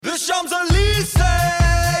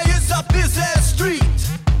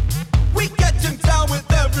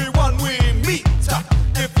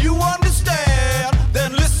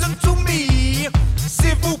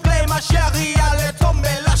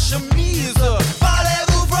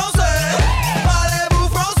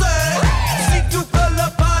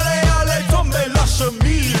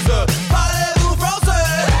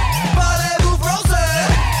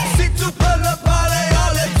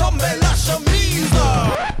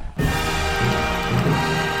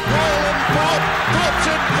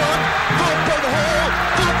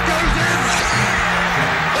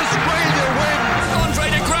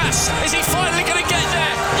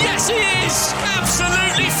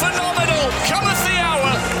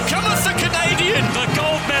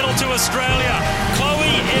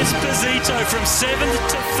Zito from 7th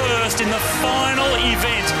to 1st in the final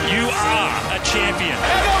event. You are a champion.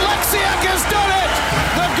 And Alexiak has done it!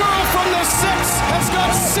 The girl from the 6 has got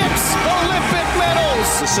 6 Olympic medals.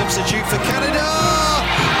 The substitute for Canada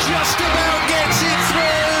just about gets it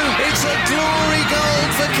through. It's a glory goal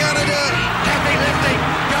for Canada. Heavy lifting,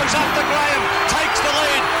 goes up to Graham, takes the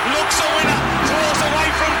lead, looks a winner, draws away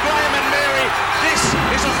from Graham and Mary. This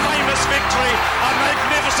is a famous victory, a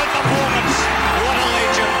magnificent performance. What a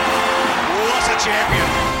legend, what a champion.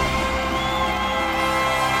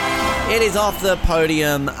 It is Off the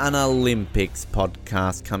Podium, an Olympics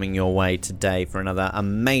podcast coming your way today for another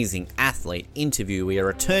amazing athlete interview. We are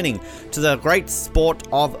returning to the great sport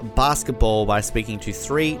of basketball by speaking to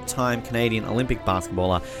three-time Canadian Olympic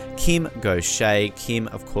basketballer Kim Gaucher. Kim,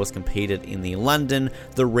 of course, competed in the London,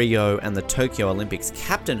 the Rio, and the Tokyo Olympics.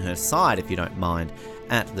 Captained her side, if you don't mind,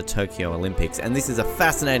 at the Tokyo Olympics. And this is a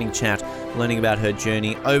fascinating chat, learning about her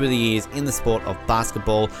journey over the years in the sport of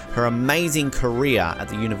basketball, her amazing career at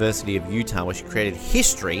the University of Utah, where she created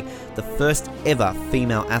history, the first ever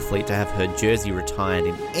female athlete to have her jersey retired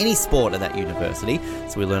in any sport at that university.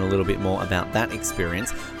 So we learn a little bit more about that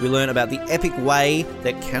experience. We learn about the epic way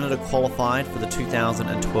that Canada qualified for the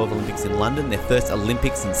 2012 Olympics in London, their first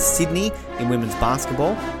Olympics in Sydney in women's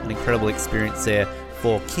basketball. An incredible experience there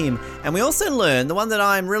for Kim. And we also learn, the one that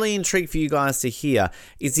I'm really intrigued for you guys to hear,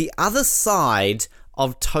 is the other side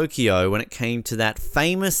of Tokyo when it came to that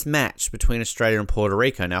famous match between Australia and Puerto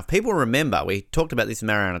Rico. Now, if people remember, we talked about this with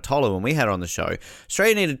Mariana Tola when we had her on the show.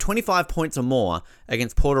 Australia needed 25 points or more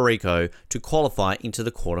against Puerto Rico to qualify into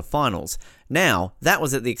the quarterfinals. Now, that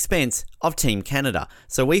was at the expense of Team Canada.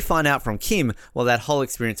 So we find out from Kim what that whole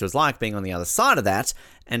experience was like being on the other side of that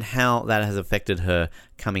and how that has affected her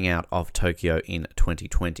coming out of Tokyo in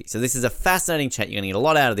 2020. So this is a fascinating chat. You're going to get a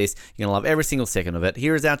lot out of this. You're going to love every single second of it.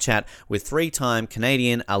 Here is our chat with three-time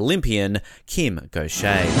Canadian Olympian Kim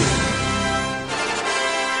Gaucher.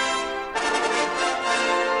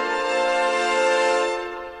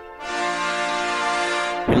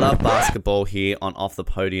 We love basketball here on Off the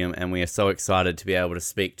Podium, and we are so excited to be able to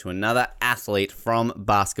speak to another athlete from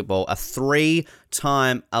basketball, a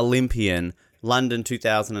three-time Olympian, London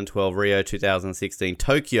 2012, Rio 2016,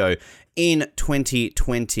 Tokyo in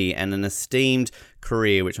 2020, and an esteemed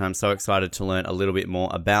career, which I'm so excited to learn a little bit more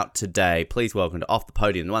about today. Please welcome to Off the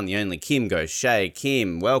Podium, the one, the only, Kim Gaucher.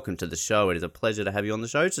 Kim, welcome to the show. It is a pleasure to have you on the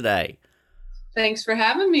show today. Thanks for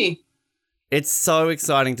having me. It's so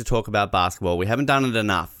exciting to talk about basketball. We haven't done it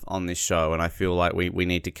enough on this show, and I feel like we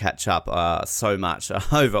need to catch up so much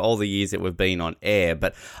over all the years that we've been on air.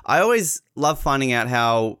 But I always love finding out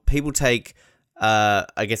how people take,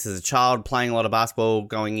 I guess as a child, playing a lot of basketball,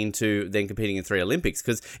 going into then competing in three Olympics,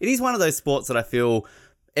 because it is one of those sports that I feel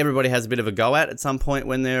everybody has a bit of a go at some point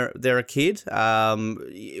when they're a kid.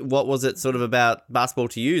 What was it sort of about basketball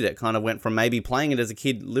to you that kind of went from maybe playing it as a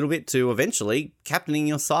kid a little bit to eventually captaining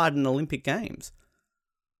your side in Olympic Games?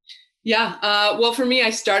 Yeah, well, for me, I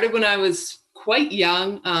started when I was quite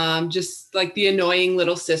young, just like the annoying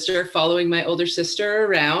little sister following my older sister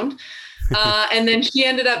around. And then she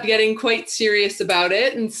ended up getting quite serious about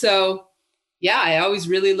it. And so, yeah, I always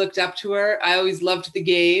really looked up to her. I always loved the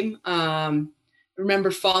game.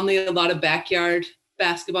 Remember fondly a lot of backyard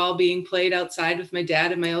basketball being played outside with my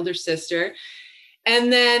dad and my older sister.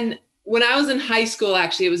 And then when I was in high school,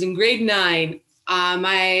 actually, it was in grade 9,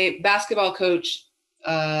 my basketball coach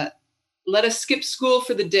let us skip school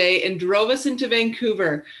for the day and drove us into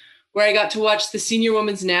Vancouver, where I got to watch the senior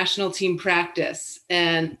women's national team practice.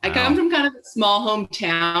 And I come from kind of a small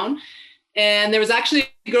hometown, and there was actually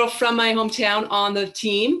a girl from my hometown on the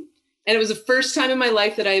team. And it was the first time in my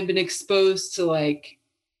life that I had been exposed to like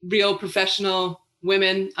real professional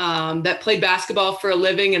women that played basketball for a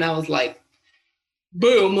living. And I was like,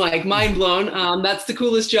 boom, like mind blown. That's the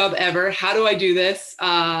coolest job ever. How do I do this?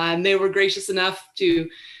 And they were gracious enough to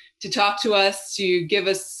talk to us, to give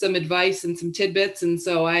us some advice and some tidbits. And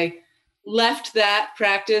so I left that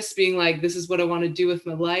practice being like, this is what I want to do with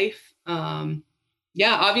my life.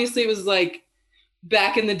 Yeah, obviously it was like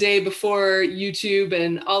back in the day before YouTube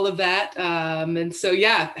and all of that. And so,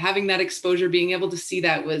 yeah, having that exposure, being able to see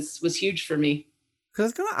that was huge for me. Because I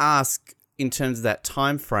was going to ask, in terms of that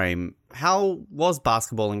time frame, how was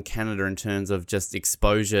basketball in Canada in terms of just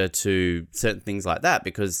exposure to certain things like that?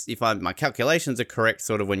 Because if my calculations are correct,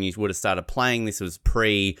 sort of when you would have started playing, this was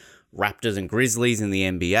pre-Raptors and Grizzlies in the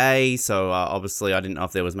NBA. So obviously I didn't know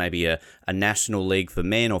if there was maybe a national league for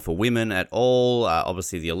men or for women at all.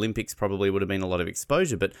 Obviously the Olympics probably would have been a lot of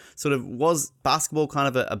exposure, but sort of was basketball kind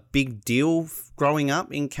of a big deal growing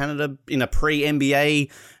up in Canada in a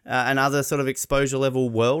pre-NBA and other sort of exposure level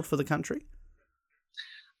world for the country?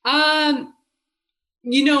 Um,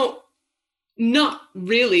 you know, not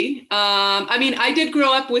really. I mean, I did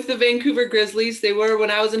grow up with the Vancouver Grizzlies. They were,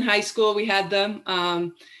 when I was in high school, we had them.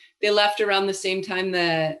 They left around the same time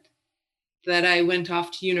that I went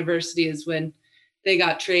off to university is when they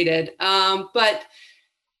got traded. But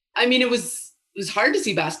I mean, it was hard to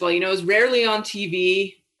see basketball. It was rarely on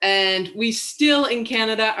TV. And we still in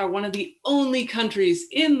Canada are one of the only countries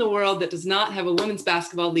in the world that does not have a women's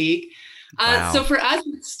basketball league. Wow. So for us,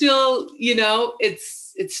 it's still,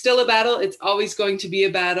 it's still a battle. It's always going to be a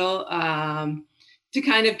battle to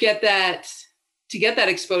kind of get that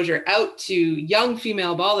exposure out to young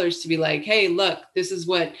female ballers to be like, hey, look, this is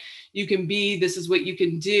what you can be. This is what you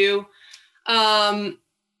can do.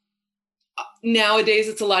 Nowadays,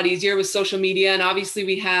 it's a lot easier with social media. And obviously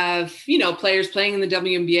we have, players playing in the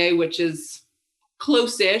WNBA, which is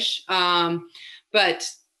close-ish. But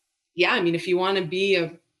yeah, I mean, if you want to be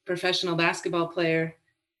a professional basketball player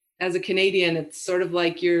as a Canadian, it's sort of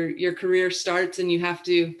like your career starts and you have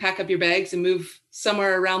to pack up your bags and move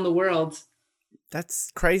somewhere around the world.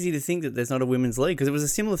 That's crazy to think that there's not a women's league, because it was a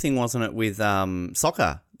similar thing, wasn't it, with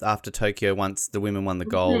soccer after Tokyo once the women won the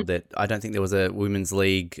gold, that I don't think there was a women's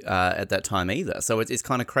league at that time either. So it's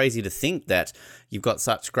kind of crazy to think that you've got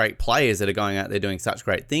such great players that are going out there doing such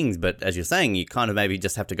great things, but as you're saying, you kind of maybe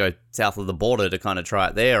just have to go south of the border to kind of try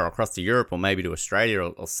it there, or across to Europe, or maybe to Australia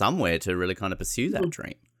or somewhere to really kind of pursue that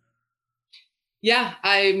dream. Yeah,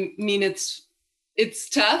 I mean, it's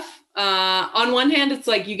tough. On one hand, it's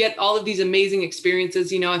like you get all of these amazing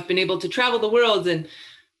experiences. I've been able to travel the world and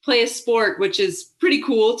play a sport, which is pretty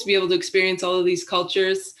cool to be able to experience all of these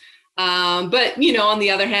cultures. But, on the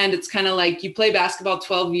other hand, it's kind of like you play basketball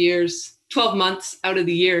 12 months out of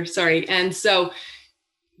the year. Sorry. And so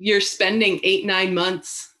you're spending 8-9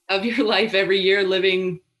 months of your life every year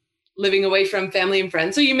living away from family and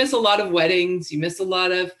friends. So you miss a lot of weddings. You miss a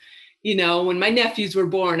lot of, when my nephews were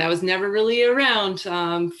born, I was never really around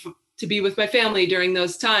to be with my family during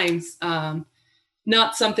those times.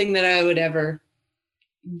 Not something that I would ever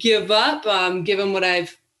give up, given what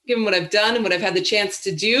I've done and what I've had the chance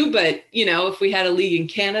to do. But, if we had a league in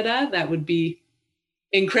Canada, that would be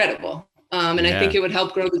incredible. And I think it would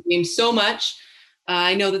help grow the game so much.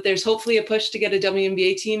 I know that there's hopefully a push to get a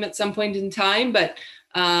WNBA team at some point in time, but,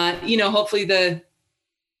 hopefully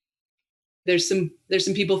there's some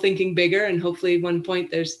people thinking bigger, and hopefully at one point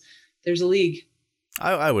there's a league.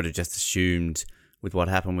 I would have just assumed with what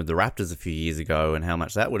happened with the Raptors a few years ago and how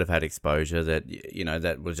much that would have had exposure that,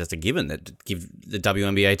 that was just a given, that give the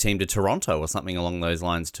WNBA team to Toronto or something along those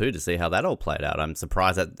lines too, to see how that all played out. I'm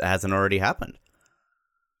surprised that hasn't already happened.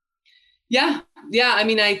 Yeah. I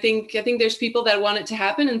mean, I think there's people that want it to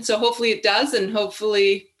happen. And so hopefully it does, and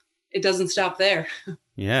hopefully it doesn't stop there.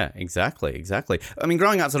 Yeah, exactly. I mean,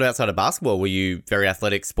 growing up sort of outside of basketball, were you very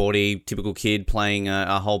athletic, sporty, typical kid playing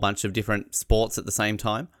a whole bunch of different sports at the same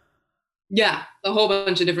time? Yeah, a whole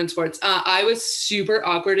bunch of different sports. I was super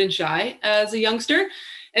awkward and shy as a youngster.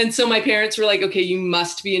 And so my parents were like, okay, you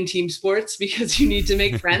must be in team sports because you need to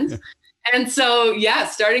make friends. And so, yeah,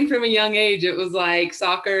 starting from a young age, it was like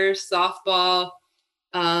soccer, softball,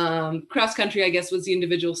 cross country, I guess, was the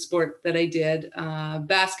individual sport that I did.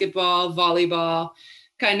 Basketball, volleyball,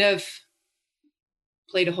 kind of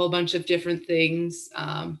played a whole bunch of different things.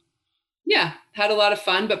 Had a lot of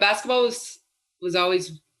fun, but basketball was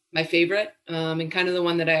always my favorite, and kind of the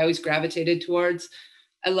one that I always gravitated towards.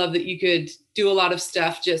 I love that you could do a lot of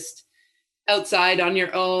stuff just outside on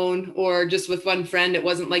your own or just with one friend. It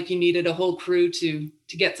wasn't like you needed a whole crew to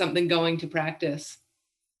get something going to practice.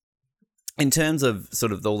 In terms of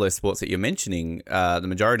sort of all those sports that you're mentioning, the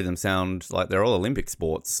majority of them sound like they're all Olympic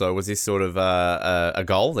sports. So was this sort of a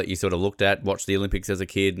goal that you sort of looked at, watched the Olympics as a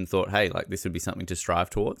kid and thought, hey, like this would be something to strive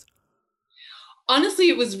towards? Honestly,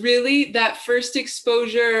 it was really that first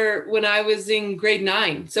exposure when I was in grade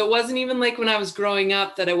 9. So it wasn't even like when I was growing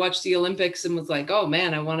up that I watched the Olympics and was like, oh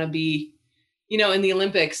man, I want to be, in the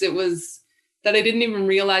Olympics. It was that I didn't even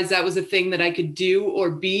realize that was a thing that I could do or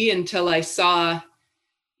be until I saw,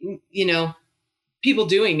 people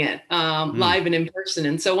doing it live and in person.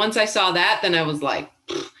 And so once I saw that, then I was like,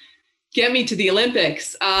 get me to the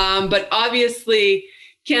Olympics. But obviously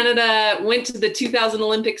Canada went to the 2000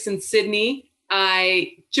 Olympics in Sydney.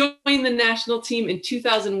 I joined the national team in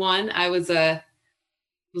 2001. I was a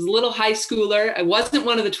little high schooler. I wasn't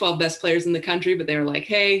one of the 12 best players in the country, but they were like,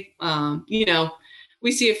 hey,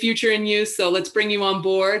 we see a future in you, so let's bring you on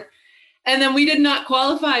board. And then we did not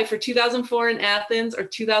qualify for 2004 in Athens or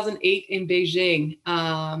 2008 in Beijing.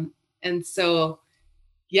 And so,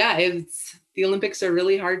 the Olympics are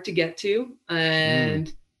really hard to get to.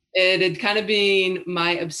 And it had kind of been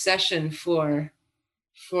my obsession for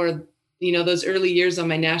for, those early years on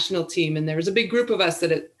my national team. And there was a big group of us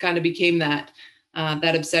that it kind of became that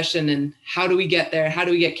obsession. And how do we get there? How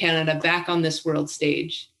do we get Canada back on this world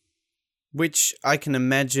stage? Which I can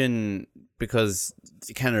imagine, because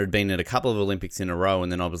Canada had been at a couple of Olympics in a row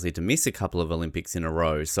and then obviously to miss a couple of Olympics in a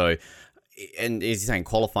row. So, and as you're saying,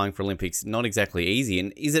 qualifying for Olympics, not exactly easy.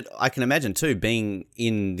 And I can imagine too, being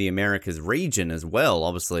in the Americas region as well.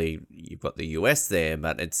 Obviously, you've got the US there,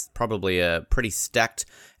 but it's probably a pretty stacked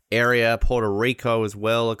area. Puerto Rico as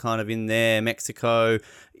well are kind of in there. Mexico,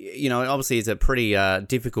 obviously it's a pretty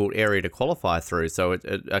difficult area to qualify through. So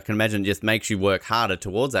I can imagine just makes you work harder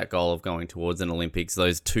towards that goal of going towards an Olympics,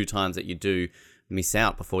 those 2 times that you do miss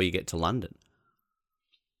out before you get to London.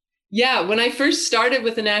 Yeah, when I first started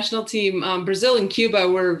with the national team, Brazil and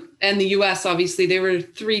Cuba and the US, obviously, they were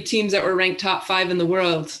 3 teams that were ranked top 5 in the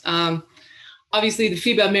world. Obviously, the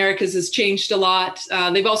FIBA Americas has changed a lot.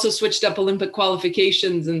 They've also switched up Olympic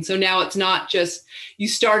qualifications. And so now it's not just you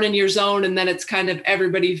start in your zone and then it's kind of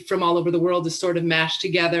everybody from all over the world is sort of mashed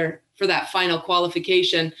together for that final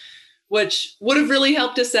qualification, which would have really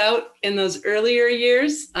helped us out in those earlier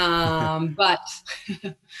years. But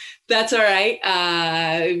that's all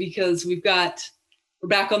right, because we're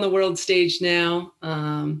back on the world stage now,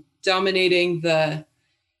 dominating the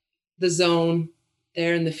zone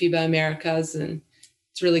there in the FIBA Americas, and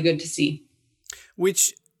it's really good to see.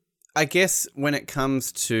 Which I guess when it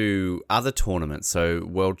comes to other tournaments, so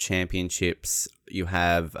World Championships, you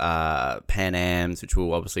have Pan Ams, which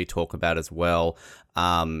we'll obviously talk about as well.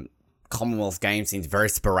 Commonwealth Games seems very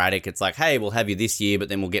sporadic. It's like, hey, we'll have you this year, but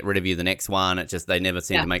then we'll get rid of you the next one. It just, they never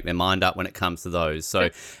seem to make their mind up when it comes to those. So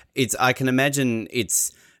I can imagine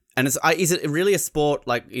is it really a sport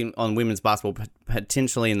like on women's basketball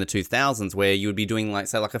potentially in the 2000s where you would be doing like,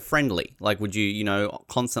 say, like a friendly? Like, would you,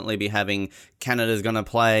 constantly be having Canada's going to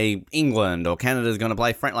play England or Canada's going to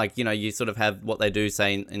play you sort of have what they do,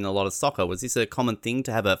 say, in a lot of soccer. Was this a common thing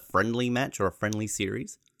to have a friendly match or a friendly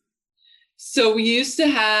series? So we used to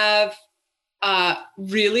have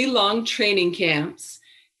really long training camps.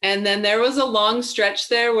 And then there was a long stretch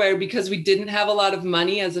there where, because we didn't have a lot of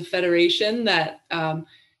money as a federation, that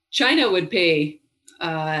China would pay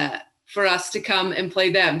for us to come and play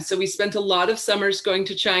them. So we spent a lot of summers going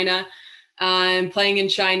to China and playing in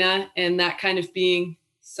China, and that kind of being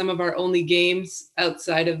some of our only games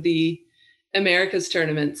outside of the Americas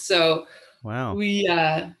tournament. So wow, we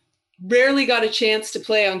rarely got a chance to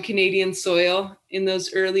play on Canadian soil in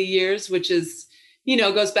those early years, which is,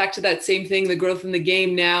 goes back to that same thing, the growth in the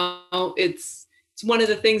game. Now it's one of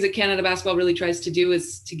the things that Canada basketball really tries to do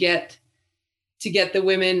is to get the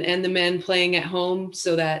women and the men playing at home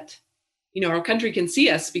so that, our country can see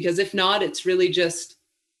us, because if not, it's really just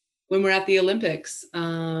when we're at the Olympics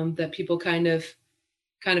that people kind of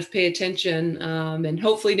pay attention. And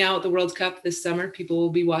hopefully now at the World Cup this summer, people will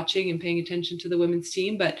be watching and paying attention to the women's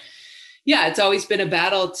team. But yeah, it's always been a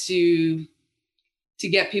battle to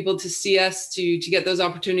get people to see us, to get those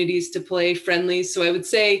opportunities to play friendlies. So I would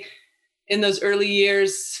say in those early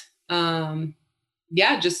years,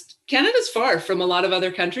 just Canada's far from a lot of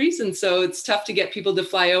other countries. And so it's tough to get people to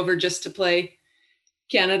fly over just to play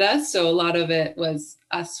Canada. So a lot of it was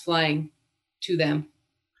us flying to them.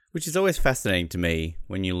 Which is always fascinating to me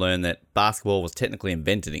when you learn that basketball was technically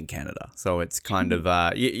invented in Canada. So it's kind of,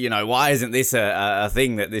 why isn't this a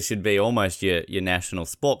thing that this should be almost your national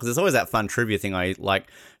sport? Because it's always that fun trivia thing I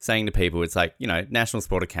like saying to people. It's like, national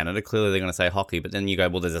sport of Canada. Clearly they're going to say hockey, but then you go,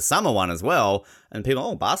 well, there's a summer one as well. And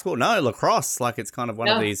people, basketball? No, lacrosse. Like it's kind of one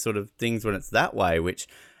of these sort of things when it's that way, which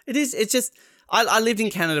it is. It's just... I lived in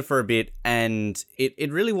Canada for a bit, and it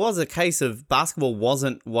really was a case of basketball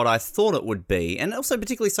wasn't what I thought it would be, and also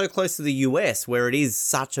particularly so close to the US, where it is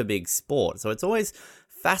such a big sport. So it's always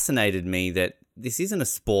fascinated me that this isn't a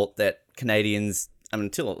sport that Canadians,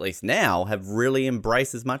 until at least now, have really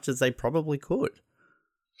embraced as much as they probably could.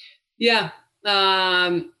 Yeah.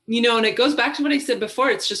 And it goes back to what I said before.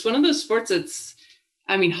 It's just one of those sports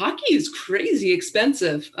hockey is crazy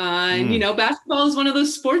expensive. And basketball is one of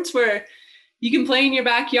those sports where you can play in your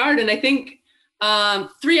backyard. And I think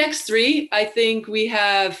 3x3, I think we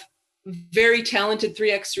have very talented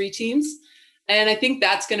 3x3 teams. And I think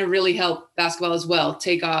that's going to really help basketball as well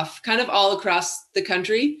take off kind of all across the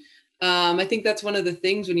country. I think that's one of the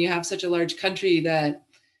things when you have such a large country that,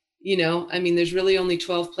 there's really only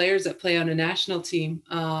 12 players that play on a national team.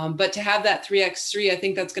 But to have that 3x3, I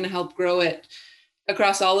think that's going to help grow it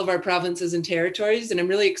across all of our provinces and territories. And I'm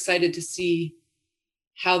really excited to see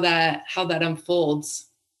how that unfolds.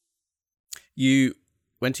 You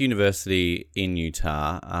went to university in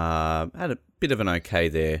Utah. Had a bit of an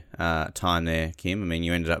okay time there, Kim. I mean,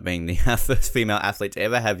 you ended up being the first female athlete to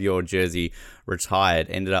ever have your jersey retired.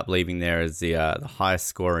 Ended up leaving there as the highest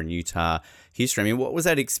scorer in Utah history. I mean, what was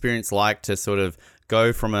that experience like to sort of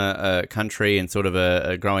go from a country and sort of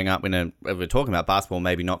a growing up in we're talking about basketball,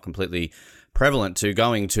 maybe not completely prevalent, to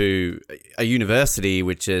going to a university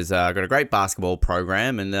which has got a great basketball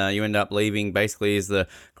program, and you end up leaving basically as the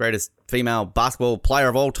greatest female basketball player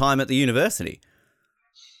of all time at the university?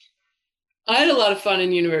 I had a lot of fun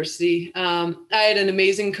in university. I had an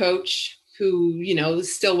amazing coach who,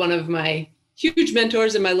 is still one of my huge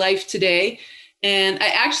mentors in my life today. And I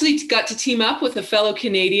actually got to team up with a fellow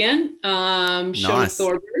Canadian, Shona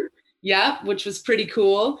Thorburn. Yeah, which was pretty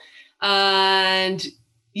cool. And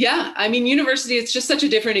yeah, I mean, university, it's just such a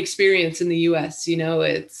different experience in the US.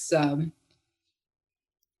 It's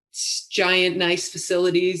giant, nice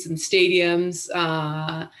facilities and stadiums.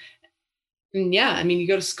 And yeah, I mean, you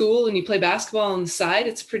go to school and you play basketball on the side.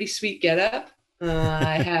 It's a pretty sweet getup.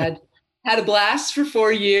 I had a blast for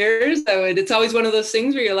 4 years. It's always one of those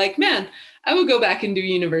things where you're like, man, I will go back and do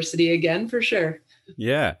university again for sure.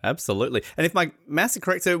 Yeah, absolutely. And if my maths are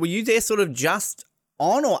correct, so were you there sort of just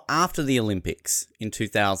on or after the Olympics in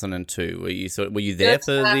 2002? Were you there just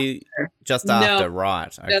for after. Just after? No,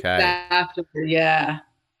 right. Okay. Just after, yeah.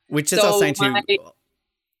 Which, as I was saying to you,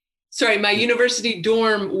 my university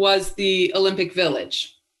dorm was the Olympic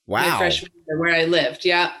Village. Wow. My freshman year where I lived.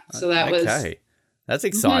 Yeah. So that was. Okay. That's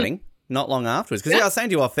exciting. Mm-hmm. Not long afterwards. Because I was saying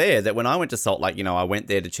to you off air that when I went to Salt Lake, I went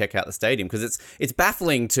there to check out the stadium, because it's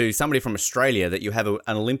baffling to somebody from Australia that you have an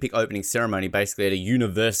Olympic opening ceremony basically at a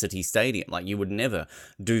university stadium. Like, you would never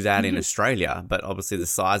do that in Australia, but obviously the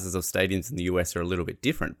sizes of stadiums in the US are a little bit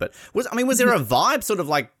different. But was there a vibe sort of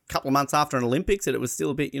like a couple of months after an Olympics that it was still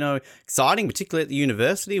a bit, exciting, particularly at the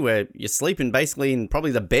university where you're sleeping basically in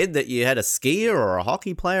probably the bed that you had a skier or a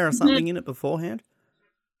hockey player or something in it beforehand?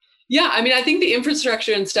 Yeah, I mean, I think the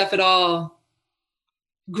infrastructure and stuff at all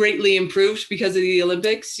greatly improved because of the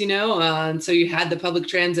Olympics, and so you had the public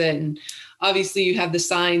transit, and obviously you have the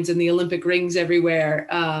signs and the Olympic rings everywhere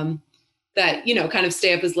that, kind of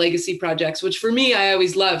stay up as legacy projects, which for me, I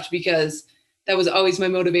always loved, because that was always my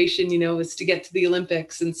motivation, was to get to the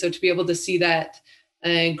Olympics. And so to be able to see that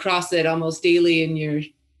and cross it almost daily in your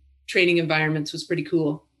training environments was pretty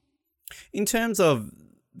cool. In terms of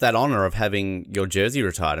that honor of having your jersey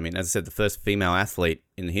retired, I mean, as I said, the first female athlete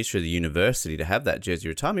in the history of the university to have that jersey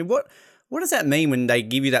retired. I mean, what does that mean when they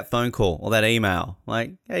give you that phone call or that email?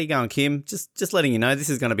 Like, how you going, Kim? Just letting you know this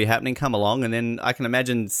is going to be happening. Come along. And then I can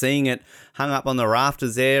imagine seeing it hung up on the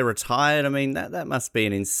rafters there, retired. I mean, that must be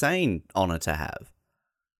an insane honor to have.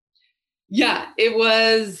 Yeah, it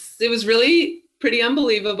was really pretty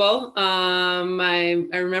unbelievable. I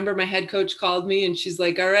remember my head coach called me and she's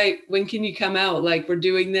like, all right, when can you come out? Like, we're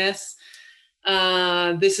doing this.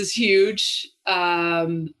 This is huge. I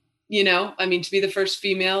mean, to be the first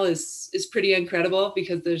female is pretty incredible,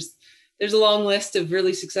 because there's a long list of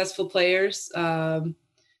really successful players. And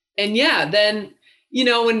yeah, then,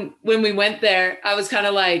 when we went there, I was kind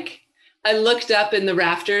of like, I looked up in the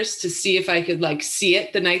rafters to see if I could see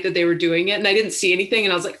it the night that they were doing it. And I didn't see anything.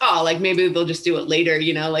 And I was like, oh, maybe they'll just do it later,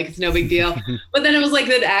 it's no big deal. But then it was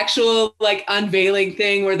that actual unveiling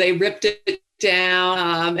thing where they ripped it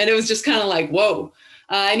down. And it was just kind of like, whoa.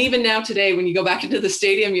 And even now today, when you go back into the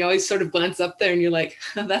stadium, you always sort of glance up there and you're like,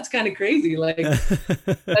 oh, that's kind of crazy.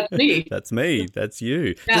 That's me. That's me. That's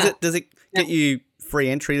you. Yeah. Does it get you free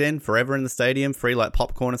entry then forever in the stadium, free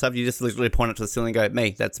popcorn and stuff? You just literally point it to the ceiling and go,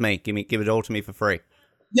 that's me. Give it all to me for free.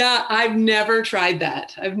 Yeah, I've never tried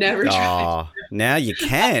that. I've never tried. Now you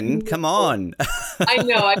can. Come on. I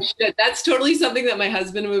know, I should. That's totally something that my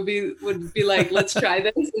husband would be like, let's try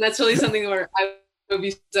this. And that's totally something where I would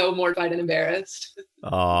be so mortified and embarrassed.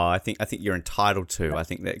 Oh, I think you're entitled to. I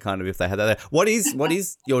think that kind of, if they had that. What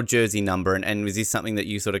is your jersey number? And was this something that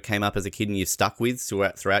you sort of came up as a kid and you stuck with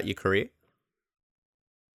throughout your career?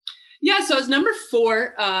 Yeah, so I was number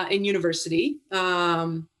 4 in university,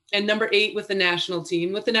 and number 8 with the national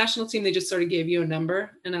team. With the national team, they just sort of gave you a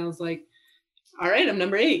number, and I was like, all right, I'm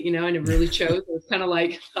number 8, I never really chose. It was kind of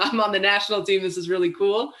like, I'm on the national team. This is really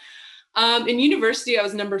cool. In university, I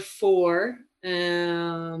was number 4.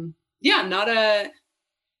 Yeah, not a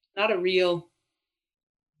real.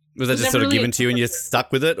 Was that just sort of given to you and you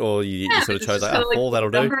stuck with it, or you sort of chose 4, that'll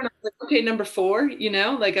do? And I was like, okay, number 4,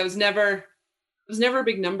 I was never a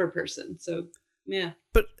big number person. So, yeah.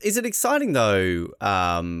 But is it exciting, though,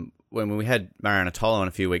 when we had Mariana Tola on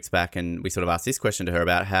a few weeks back and we sort of asked this question to her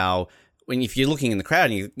about how if you're looking in the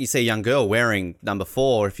crowd and you see a young girl wearing number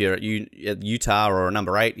 4, if you're at Utah, or a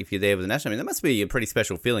number 8 if you're there with the national, I mean, that must be a pretty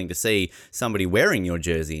special feeling to see somebody wearing your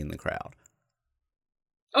jersey in the crowd.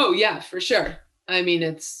 Oh yeah, for sure. I mean,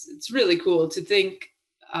 it's really cool to think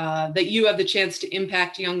that you have the chance to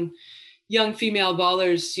impact young female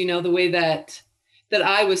ballers, the way that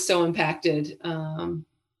I was so impacted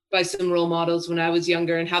by some role models when I was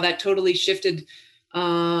younger, and how that totally shifted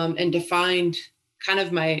and defined kind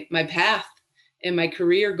of my path and my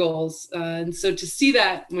career goals. And so to see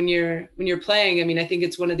that when you're playing, I mean, I think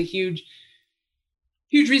it's one of the huge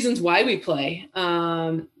reasons why we play.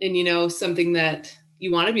 And, something that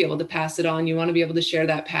you want to be able to pass it on, you want to be able to share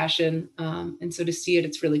that passion. And so to see it,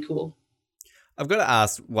 it's really cool. I've got to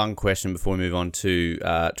ask one question before we move on to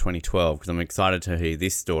 2012, because I'm excited to hear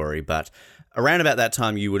this story. But around about that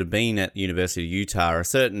time, you would have been at the University of Utah. A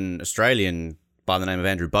certain Australian by the name of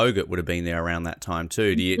Andrew Bogut would have been there around that time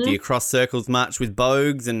too. Do you cross circles much with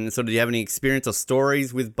Bogues, and sort of do you have any experience or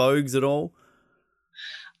stories with Bogues at all?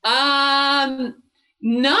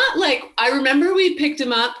 Not like, I remember we picked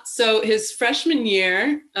him up. So his freshman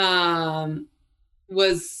year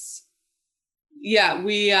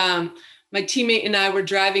my teammate and I were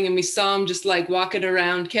driving, and we saw him just like walking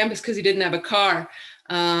around campus because he didn't have a car.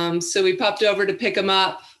 So we popped over to pick him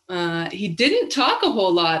up. He didn't talk a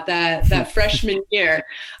whole lot that freshman year.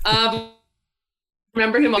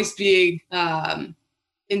 Remember him always being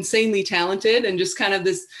insanely talented, and just kind of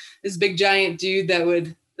this big giant dude that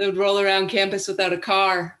would roll around campus without a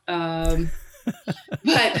car.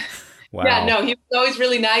 But wow. Yeah, no, he was always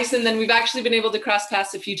really nice. And then we've actually been able to cross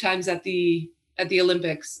paths a few times at the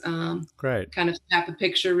Olympics. Great. Kind of snap a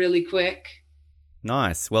picture really quick.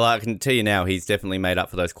 Nice. Well, I can tell you now, he's definitely made up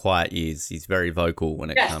for those quiet years. He's very vocal when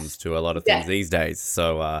it comes to a lot of things these days.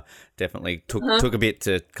 So definitely took a bit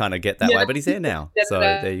to kind of get that way, but he's there now. So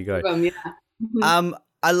there you go.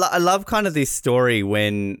 I love kind of this story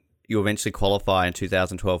when you eventually qualify in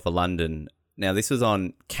 2012 for London. Now, this was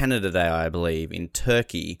on Canada Day, I believe, in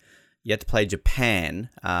Turkey. You had to play Japan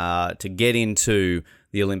to get into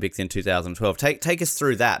the Olympics in 2012. Take us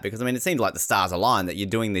through that, because, I mean, it seemed like the stars aligned that you're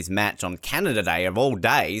doing this match on Canada Day of all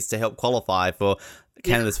days to help qualify for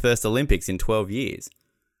Canada's first Olympics in 12 years.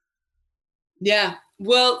 Yeah.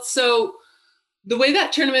 Well, so the way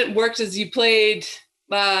that tournament worked is you played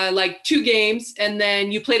like 2 games, and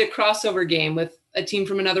then you played a crossover game with a team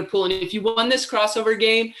from another pool. And if you won this crossover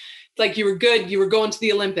game, like you were good, you were going to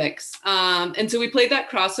the Olympics. And so we played that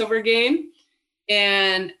crossover game,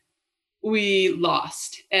 and we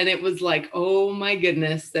lost. And it was like, oh my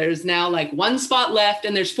goodness, there's now like 1 spot left,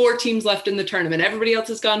 and there's 4 teams left in the tournament. Everybody else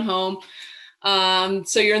has gone home.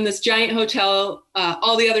 So you're in this giant hotel.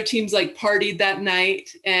 All the other teams like partied that night,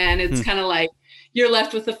 and it's kind of like you're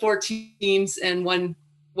left with the 4 teams and one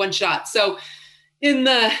shot. So in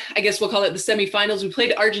the, I guess we'll call it the semifinals, we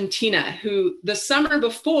played Argentina, who the summer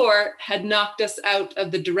before had knocked us out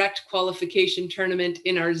of the direct qualification tournament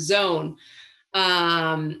in our zone.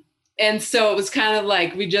 And so it was kind of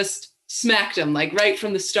like we just smacked them like right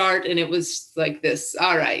from the start, and it was like this,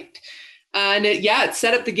 all right. And it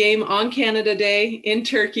set up the game on Canada Day in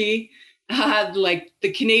Turkey. Like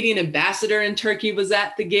the Canadian ambassador in Turkey was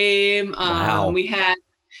at the game. Wow. We had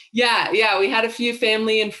we had a few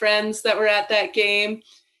family and friends that were at that game,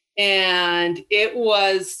 and it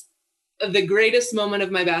was the greatest moment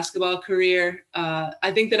of my basketball career.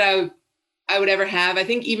 I think that I would ever have. I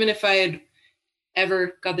think even if I had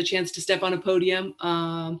ever got the chance to step on a podium,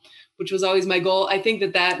 which was always my goal, I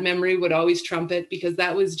think that memory would always trump it, because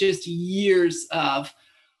that was just years of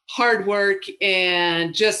hard work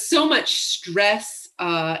and just so much stress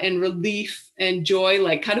and relief and joy,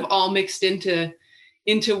 like kind of all mixed into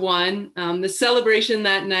one. The celebration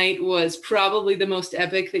that night was probably the most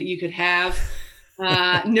epic that you could have.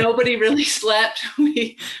 Nobody really slept.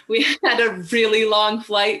 We had a really long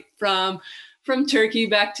flight from Turkey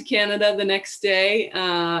back to Canada the next day.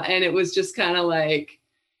 And it was just kind of like,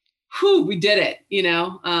 whew, we did it,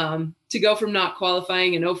 to go from not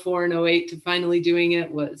qualifying in 04 and 08 to finally doing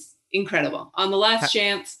it was incredible. On the last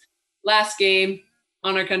chance, last game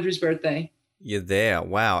on our country's birthday. You're there.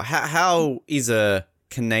 Wow. How is a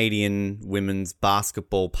Canadian women's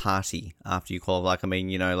basketball party after you qualify? Like, I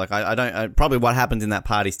mean, I don't, probably what happens in that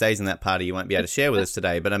party stays in that party. You won't be able to share with us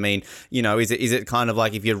today, but I mean, is it kind of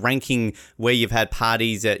like if you're ranking where you've had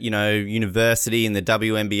parties at, university in the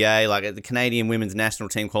WNBA, like at the Canadian women's national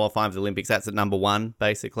team qualifying for the Olympics, that's at number 1,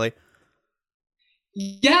 basically?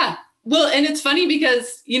 Yeah. Well, and it's funny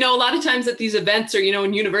because, a lot of times at these events or,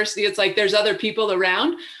 in university, it's like there's other people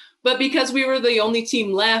around. But because we were the only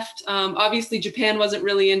team left, obviously Japan wasn't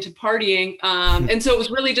really into partying. And so it was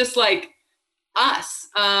really just like us.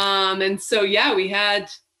 And so, yeah, we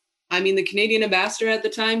had, the Canadian ambassador at the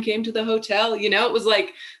time came to the hotel. It was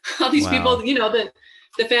like all these people,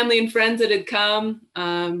 the family and friends that had come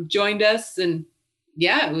joined us. And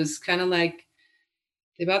yeah, it was kind of like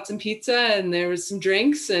they bought some pizza and there was some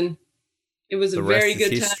drinks and it was a very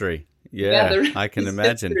good history. time. Yeah, I can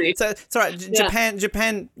imagine. History. So it's all right.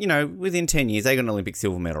 Japan, within 10 years, they got an Olympic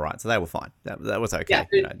silver medal, right? So they were fine. That was okay.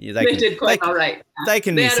 Yeah, they did quite all right. They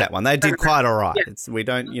can miss that one. They did quite all right. Yeah. We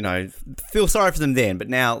don't, feel sorry for them then, but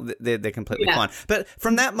now they're completely fine. But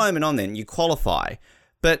from that moment on then, you qualify.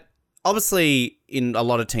 But obviously, in a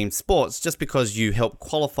lot of team sports, just because you help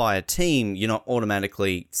qualify a team, you're not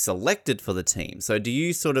automatically selected for the team. So do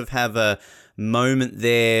you sort of have a moment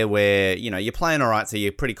there where, you're playing all right, so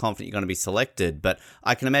you're pretty confident you're going to be selected? But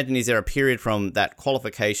I can imagine, is there a period from that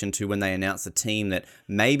qualification to when they announce the team that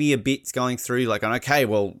maybe a bit's going through, like, okay,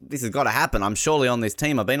 well, this has got to happen. I'm surely on this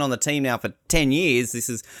team. I've been on the team now for 10 years. This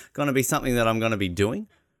is going to be something that I'm going to be doing?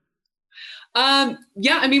 Well,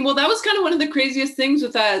 that was kind of one of the craziest things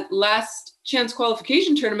with that last chance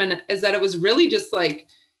qualification tournament, is that it was really just like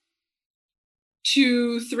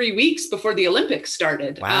 2-3 weeks before the Olympics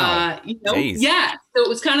started. Wow. Yeah. So it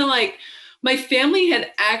was kind of like my family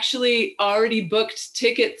had actually already booked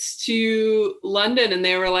tickets to London and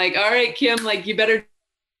they were like, all right, Kim, like you better.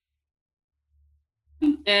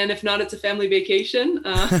 And if not, it's a family vacation.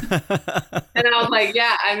 And I was like,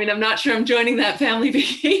 yeah, I'm not sure I'm joining that family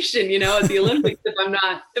vacation, at the Olympics if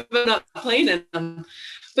I'm not playing in them.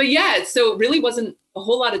 But yeah, so it really wasn't a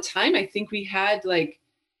whole lot of time. I think we had like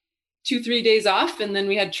 2-3 days off and then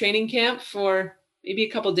we had training camp for maybe a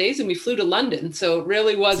couple of days and we flew to London. So it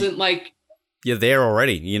really wasn't like. You're there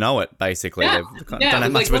already. You know it, basically. Yeah. Don't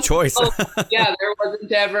have much of a choice. Yeah, there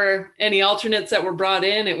wasn't ever any alternates that were brought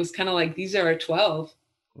in. It was kind of like, these are our 12.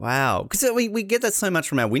 Wow. Because we get that so much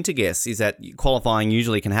from our winter guests, is that qualifying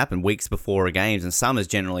usually can happen weeks before a games, and summers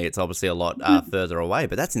generally it's obviously a lot further away.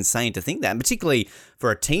 But that's insane to think that, and particularly for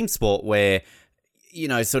a team sport where,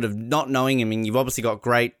 sort of not knowing, you've obviously got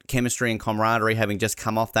great chemistry and camaraderie having just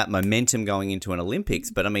come off that momentum going into an Olympics.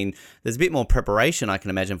 But, there's a bit more preparation, I can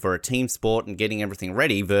imagine, for a team sport and getting everything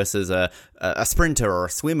ready versus a sprinter or a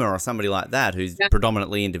swimmer or somebody like that who's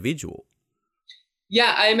predominantly individual.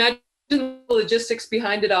 Yeah, I imagine the logistics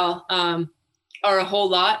behind it all are a whole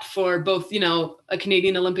lot for both, a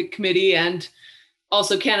Canadian Olympic Committee and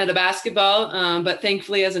also Canada Basketball. But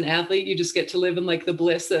thankfully, as an athlete, you just get to live in like the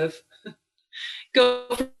bliss of go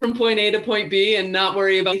from point A to point B and not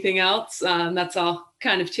worry about anything else. That's all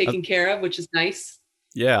kind of taken care of, which is nice.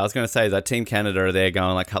 Yeah, I was going to say that Team Canada are there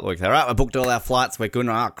going like a couple of weeks. All right, we booked all our flights. We're good.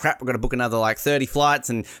 Oh, crap, we've got to book another like 30 flights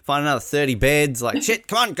and find another 30 beds. Like, shit,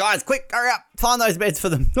 come on, guys, quick, hurry up. Find those beds for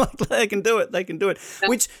them. Like, they can do it. They can do it.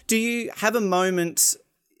 Which, do you have a moment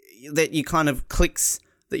that you kind of clicks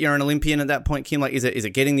that you're an Olympian at that point, Kim? Like, is it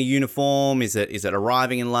getting the uniform? Is it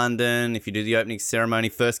arriving in London? If you do the opening ceremony,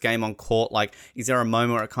 first game on court, like, is there a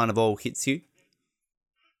moment where it kind of all hits you?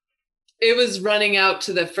 It was running out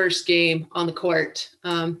to the first game on the court.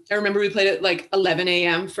 I remember we played at like 11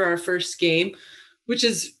 a.m. for our first game, which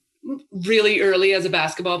is really early as a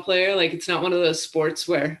basketball player. Like, it's not one of those sports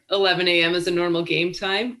where 11 a.m. is a normal game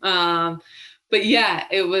time. But yeah,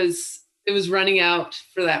 it was running out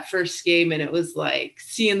for that first game, and it was like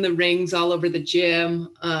seeing the rings all over the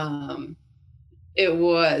gym. It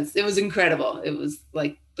was incredible. It was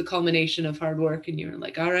like the culmination of hard work, and you were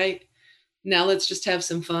like, all right, now let's just have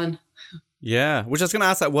some fun. Yeah, which I was going to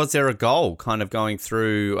ask, like, was there a goal kind of going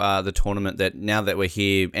through the tournament that now that we're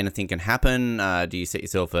here, anything can happen? Do you set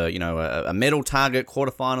yourself a medal target,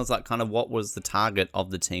 quarterfinals? Like, kind of what was the target of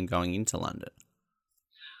the team going into London?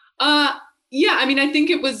 Yeah, I think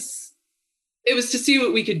it was to see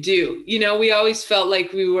what we could do. We always felt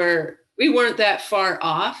like we weren't that far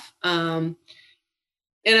off. And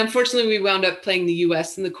unfortunately, we wound up playing the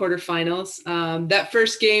U.S. in the quarterfinals. That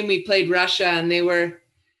first game, we played Russia, and they were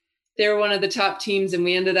one of the top teams, and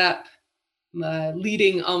we ended up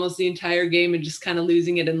leading almost the entire game and just kind of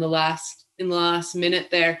losing it in the last minute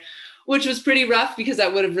there, which was pretty rough because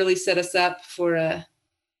that would have really set us up for a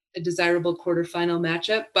desirable quarterfinal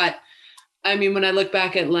matchup. But when I look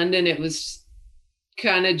back at London, it was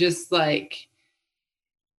kind of just like,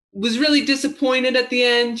 was really disappointed at the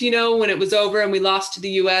end, when it was over and we lost to the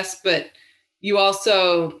US, but you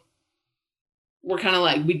also were kind of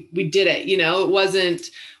like, we did it, it wasn't,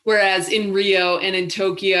 whereas in Rio and in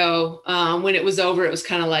Tokyo, when it was over, it was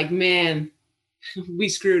kind of like, man, we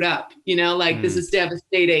screwed up, this is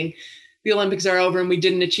devastating. The Olympics are over and we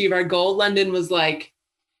didn't achieve our goal. London was like,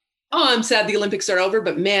 oh, I'm sad the Olympics are over,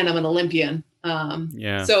 but man, I'm an Olympian.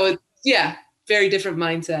 So very different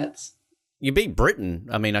mindsets. You beat Britain.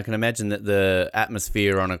 I mean, I can imagine that the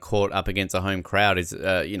atmosphere on a court up against a home crowd is,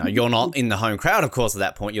 you're not in the home crowd, of course, at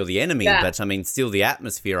that point. You're the enemy. Yeah. But, I mean, still the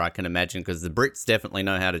atmosphere, I can imagine, because the Brits definitely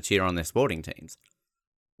know how to cheer on their sporting teams.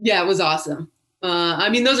 Yeah, it was awesome. I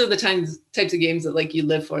mean, those are the types of games that, like, you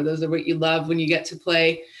live for. Those are what you love when you get to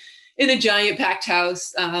play in a giant packed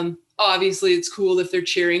house. Obviously, it's cool if they're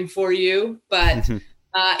cheering for you, but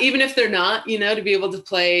even if they're not, to be able to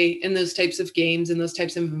play in those types of games and those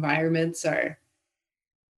types of environments are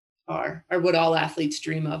what all athletes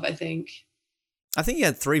dream of, I think. I think you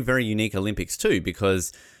had 3 very unique Olympics too,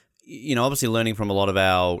 because obviously learning from a lot of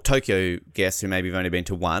our Tokyo guests who maybe have only been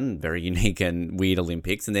to one very unique and weird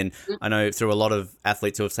Olympics. And then I know through a lot of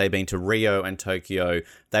athletes who have, say, been to Rio and Tokyo,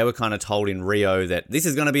 they were kind of told in Rio that this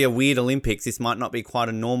is going to be a weird Olympics. This might not be quite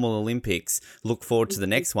a normal Olympics. Look forward to the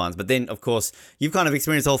next ones. But then, of course, you've kind of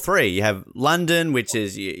experienced all 3. You have London, which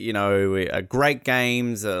is, a great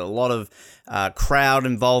games, a lot of crowd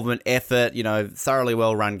involvement, effort, thoroughly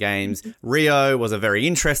well-run games. Rio was a very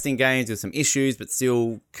interesting games with some issues, but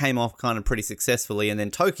still came off kind of pretty successfully. And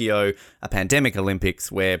then Tokyo, a pandemic Olympics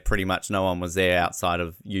where pretty much no one was there outside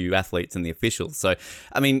of you athletes and the officials. So,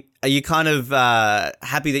 I mean, are you kind of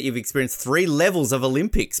happy that you've experienced 3 levels of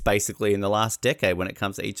Olympics basically in the last decade when it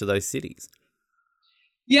comes to each of those cities?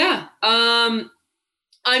 Yeah. I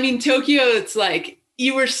mean, Tokyo, it's like,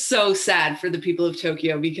 you were so sad for the people of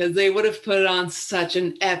Tokyo because they would have put on such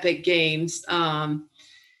an epic games. Bummed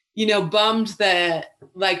that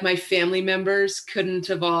like my family members couldn't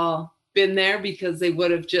have all been there because they would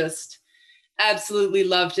have just absolutely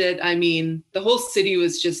loved it. I mean, the whole city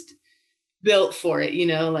was just built for it,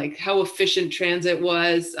 like how efficient transit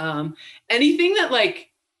was. Anything that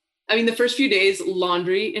the first few days,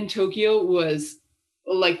 laundry in Tokyo was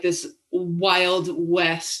like this Wild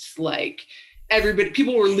West,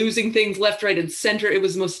 people were losing things left, right, and center. It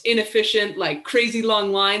was the most inefficient, crazy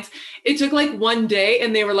long lines. It took one day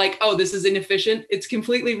and they were like, oh, this is inefficient. It's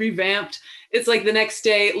completely revamped. It's like the next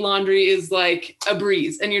day laundry is like a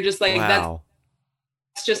breeze. And you're just like, wow.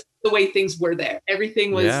 That's just the way things were there.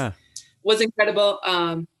 Everything was incredible.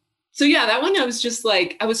 So yeah, that one I was just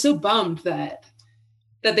I was so bummed that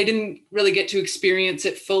they didn't really get to experience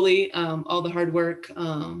it fully, all the hard work,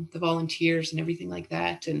 the volunteers and everything like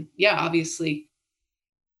that. And yeah, obviously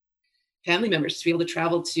family members to be able to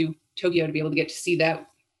travel to Tokyo, to be able to get to see that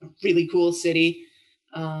really cool city.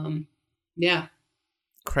 Yeah.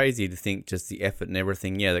 Crazy to think just the effort and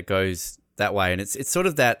everything, that goes that way. And it's sort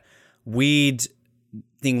of that weird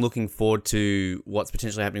thing looking forward to what's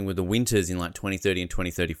potentially happening with the winters in 2030 and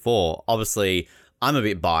 2034. Obviously, I'm a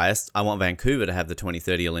bit biased. I want Vancouver to have the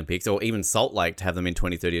 2030 Olympics, or even Salt Lake to have them in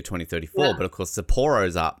 2030 or 2034. Yeah. But of course,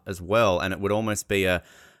 Sapporo's up as well, and it would almost be a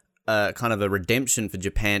kind of a redemption for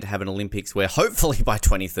Japan to have an Olympics where hopefully by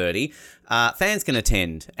 2030 fans can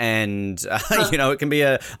attend, and it can be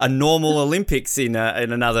a normal Olympics in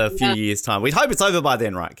another few years' time. We hope it's over by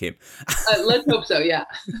then, right, Kim? Let's hope so. Yeah.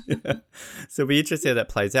 So it'll be interesting how that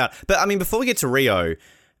plays out. But I mean, before we get to Rio,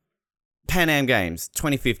 Pan Am Games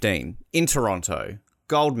 2015 in Toronto,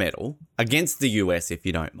 gold medal against the US, if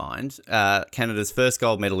you don't mind. Canada's first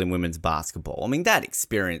gold medal in women's basketball. I mean, that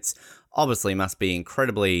experience obviously must be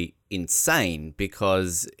incredibly insane,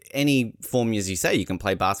 because any form, as you say, you can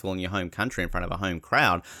play basketball in your home country in front of a home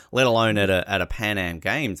crowd, let alone at a Pan Am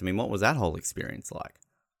Games. I mean, what was that whole experience like?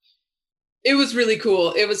 It was really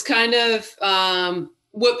cool. It was kind of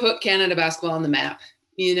what put Canada basketball on the map,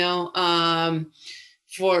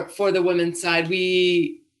 for the women's side.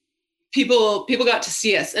 People got to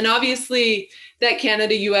see us. And obviously that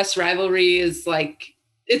Canada-US rivalry is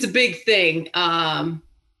it's a big thing.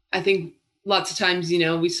 I think lots of times,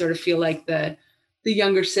 we sort of feel like the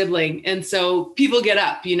younger sibling. And so people get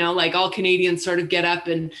up, all Canadians sort of get up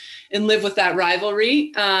and live with that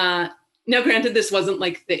rivalry. Now, granted, this wasn't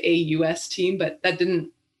the AUS team, but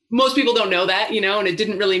most people don't know that, and it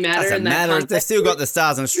didn't really matter. Doesn't matter. They still got the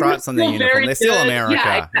stars and stripes on their uniform. They're still America.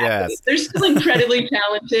 Yeah, exactly. Yes. They're still incredibly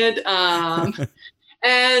talented.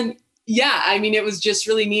 And yeah, I mean, it was just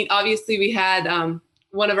really neat. Obviously, we had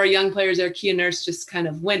one of our young players, our Kia Nurse, just kind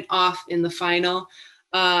of went off in the final.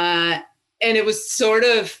 And it was sort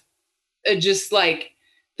of just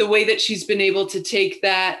the way that she's been able to take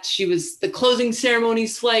that. She was the closing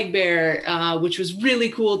ceremony's flag bearer, which was really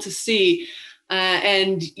cool to see.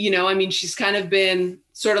 And, she's kind of been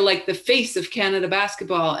sort of the face of Canada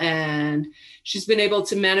basketball, and she's been able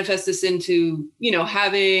to manifest this into,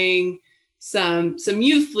 having some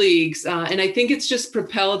youth leagues. And I think it's just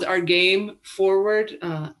propelled our game forward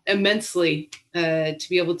immensely to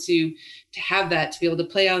be able to have that, to be able to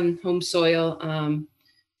play on home soil,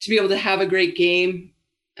 to be able to have a great game.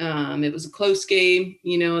 It was a close game,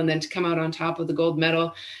 and then to come out on top with the gold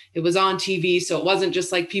medal, it was on TV. So it wasn't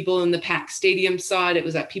just like people in the packed stadium saw it. It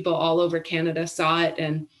was that people all over Canada saw it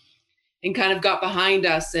and kind of got behind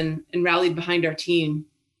us and rallied behind our team.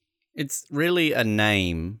 It's really a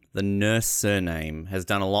name. The Nurse surname has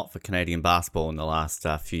done a lot for Canadian basketball in the last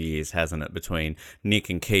few years, hasn't it? Between Nick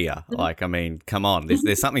and Kia. Like, I mean, come on.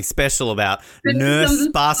 There's something special about Nurse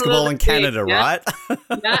basketball in Canada, right?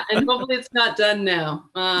 Yeah, and hopefully it's not done now.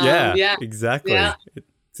 Yeah, exactly. Yeah.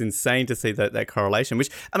 It's insane to see that correlation, which,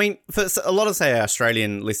 I mean, for a lot of, say,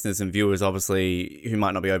 Australian listeners and viewers, obviously, who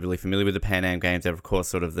might not be overly familiar with the Pan Am Games, they're, of course,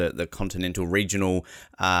 sort of the continental regional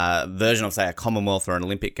version of, say, a Commonwealth or an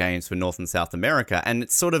Olympic Games for North and South America. And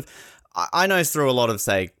it's sort of, I know through a lot of,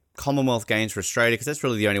 say, Commonwealth Games for Australia, because that's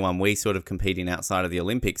really the only one we sort of compete in outside of the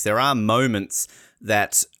Olympics, there are moments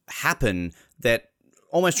that happen that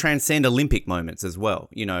almost transcend Olympic moments as well.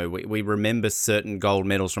 We remember certain gold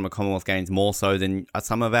medals from a Commonwealth Games more so than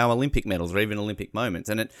some of our Olympic medals or even Olympic moments.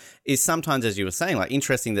 And it is sometimes, as you were saying, like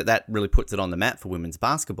interesting that really puts it on the map for women's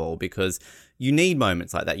basketball, because you need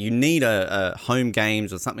moments like that. You need a home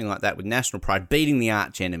games or something like that with national pride beating the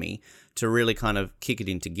arch enemy to really kind of kick it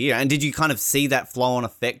into gear. And did you kind of see that flow-on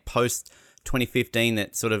effect post 2015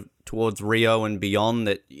 that sort of towards Rio and beyond,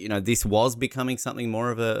 that, this was becoming something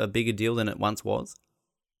more of a bigger deal than it once was?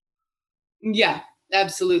 Yeah,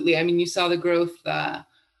 absolutely. I mean, you saw the growth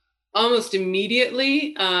almost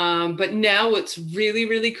immediately. But now what's really,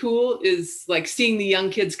 really cool is like seeing the young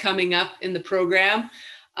kids coming up in the program,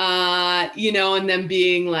 and them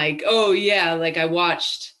being like, oh yeah, like I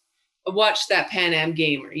watched that Pan Am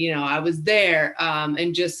gamer, I was there.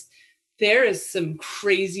 And just, there is some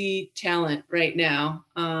crazy talent right now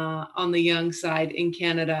on the young side in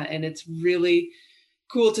Canada. And it's really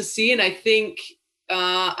cool to see. And I think,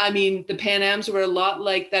 the Pan Ams were a lot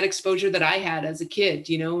like that exposure that I had as a kid,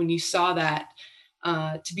 when you saw that,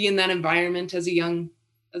 to be in that environment as a young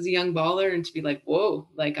baller and to be like, whoa,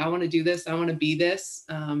 like I want to do this. I want to be this.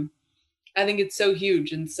 I think it's so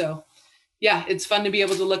huge. And so, yeah, it's fun to be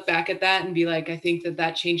able to look back at that and be like, I think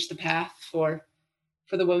that changed the path for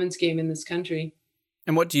the women's game in this country.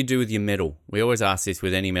 And what do you do with your medal? We always ask this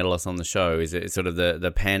with any medalist on the show. Is it sort of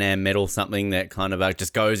the Pan Am medal something that kind of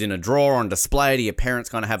just goes in a drawer on display? Do your parents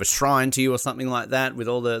kind of have a shrine to you or something like that with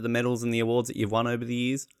all the medals and the awards that you've won over the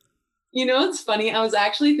years? It's funny. I was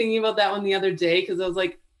actually thinking about that one the other day because I was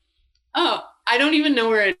like, oh, I don't even know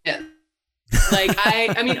where it is. Like,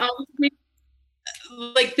 obviously,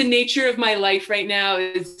 like the nature of my life right now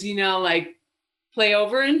is, like play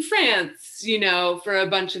over in France, for a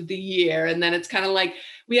bunch of the year. And then it's kind of like,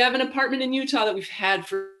 we have an apartment in Utah that we've had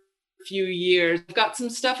for a few years. I've got some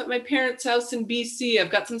stuff at my parents' house in BC. I've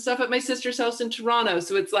got some stuff at my sister's house in Toronto.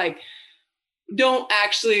 So it's like, don't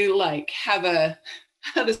actually like have a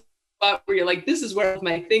spot where you're like, this is where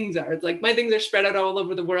my things are. It's like, my things are spread out all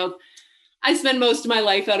over the world. I spend most of my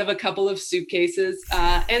life out of a couple of suitcases.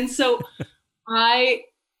 And so I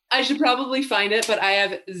should probably find it, but I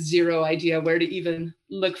have zero idea where to even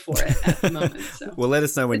look for it at the moment. So. Well, let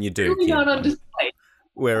us know when you do. Really not on display.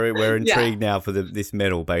 We're intrigued now for this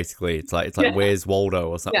medal. Basically, it's like where's Waldo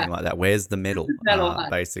or something like that. Where's the medal?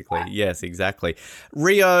 Basically, yes, exactly.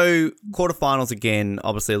 Rio quarterfinals again.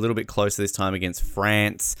 Obviously, a little bit closer this time against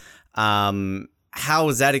France. How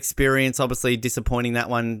was that experience? Obviously, disappointing that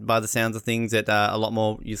one by the sounds of things. That a lot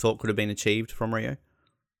more you thought could have been achieved from Rio.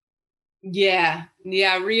 Yeah.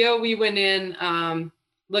 Rio, we went in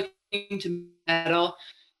looking to medal. I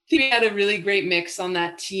think we had a really great mix on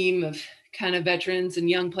that team of kind of veterans and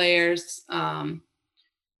young players.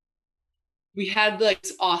 We had like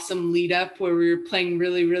this awesome lead up where we were playing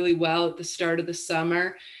really, really well at the start of the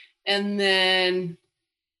summer. And then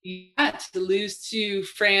to lose to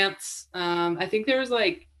France. I think there was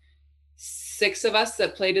like 6 of us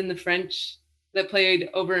that played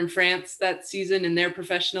over in France that season in their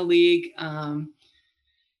professional league. To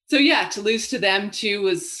lose to them too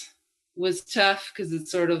was tough because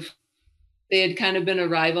it's sort of, they had kind of been a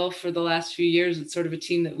rival for the last few years. It's sort of a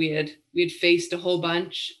team that we had faced a whole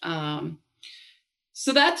bunch.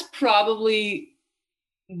 So that's probably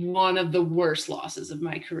one of the worst losses of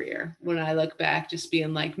my career when I look back, just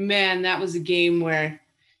being like, man, that was a game where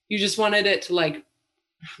you just wanted it to like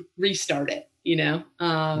restart it, We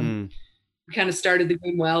kind of started the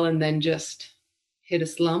game well and then just hit a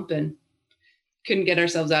slump and couldn't get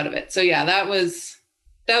ourselves out of it. So yeah, that was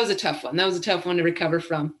a tough one. That was a tough one to recover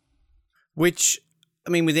from. Which, I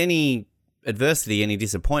mean, with any adversity, any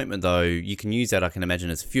disappointment, though, you can use that, I can imagine,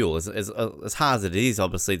 as fuel. As hard as it is,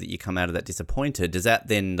 obviously, that you come out of that disappointed, does that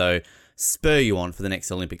then, though, spur you on for the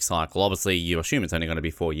next Olympic cycle? Obviously, you assume it's only going to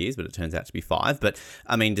be 4 years, but it turns out to be 5. But,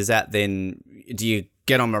 I mean, does that then... Do you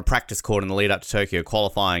get on a practice court in the lead up to Tokyo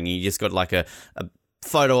qualifying and you just got like a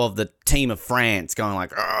photo of the team of France going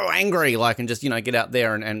like, oh, angry, like, and just, get out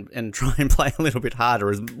there and try and play a little bit harder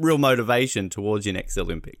as real motivation towards your next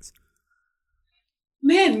Olympics?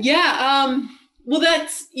 Man, yeah. Well,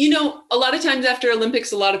 that's, a lot of times after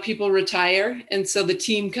Olympics, a lot of people retire. And so the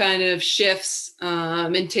team kind of shifts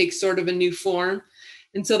and takes sort of a new form.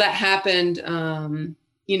 And so that happened,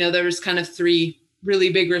 there was kind of 3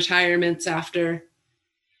 really big retirements after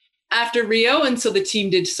Rio. And so the team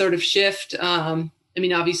did sort of shift.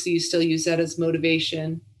 Obviously you still use that as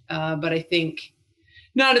motivation, but I think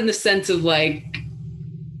not in the sense of like,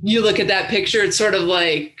 you look at that picture, it's sort of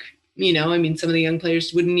like, some of the young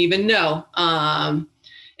players wouldn't even know. And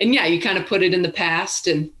yeah, you kind of put it in the past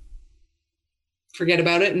and forget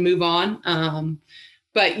about it and move on.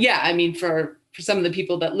 But yeah, for some of the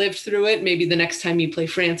people that lived through it, maybe the next time you play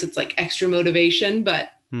France, it's like extra motivation,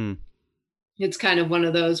 but it's kind of one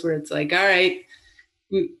of those where it's like, all right,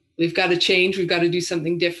 we've got to change. We've got to do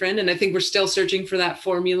something different. And I think we're still searching for that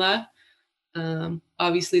formula.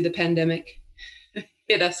 Obviously the pandemic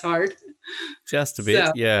hit us hard. Just a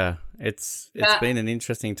bit, yeah. It's been an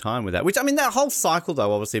interesting time with that. Which, that whole cycle,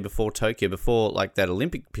 though, obviously before Tokyo, before like that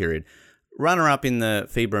Olympic period, runner-up in the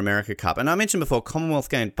FIBA America Cup. And I mentioned before, Commonwealth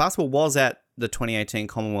Games. Basketball was at the 2018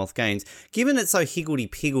 Commonwealth Games. Given it's so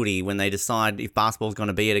higgledy-piggledy when they decide if basketball's going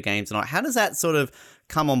to be at a Games or not, how does that sort of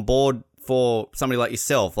come on board for somebody like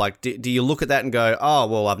yourself? Like, do you look at that and go, oh,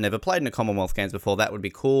 well, I've never played in a Commonwealth Games before, that would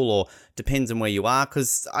be cool, or depends on where you are?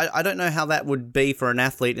 Because I don't know how that would be for an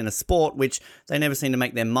athlete in a sport which they never seem to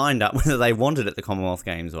make their mind up whether they want it at the Commonwealth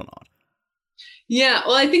Games or not. Yeah,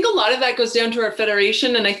 well, I think a lot of that goes down to our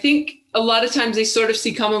federation, and I think a lot of times they sort of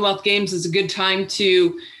see Commonwealth Games as a good time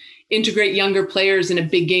to integrate younger players in a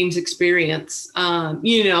big games experience,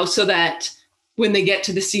 so that when they get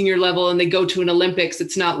to the senior level and they go to an Olympics,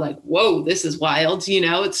 it's not like, whoa, this is wild.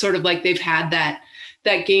 It's sort of like they've had that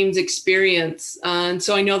games experience. And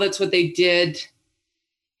so I know that's what they did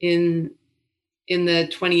in the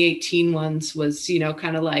 2018 ones was,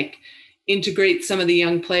 kind of like integrate some of the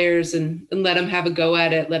young players and let them have a go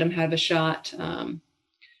at it, let them have a shot.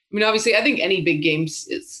 Obviously I think any big games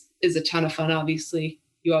is a ton of fun. Obviously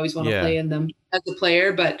you always want to play in them as a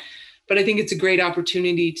player, but I think it's a great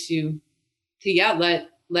opportunity to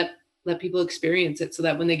let people experience it so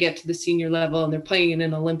that when they get to the senior level and they're playing in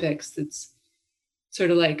an Olympics, it's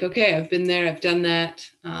sort of like, okay, I've been there, I've done that.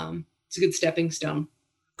 It's a good stepping stone.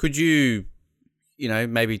 Could you,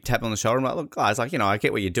 maybe tap on the shoulder and like, look, guys, like, I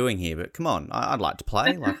get what you're doing here, but come on, I'd like to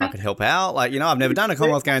play. Like, I could help out. Like, I've never done a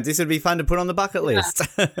Commonwealth Games. This would be fun to put on the bucket list.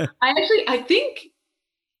 I think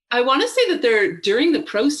I want to say that they're during the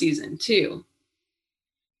pro season too.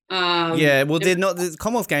 They're not. The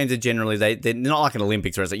Commonwealth Games are generally they're not like an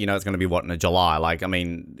Olympics where it's like, it's going to be in July. Like,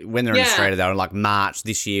 when they're in Australia, they're in like March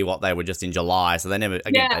this year. They were just in July, so they never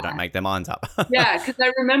they don't make their minds up. Yeah, because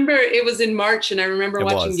I remember it was in March, and I remember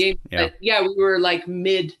watching games. Yeah. But we were like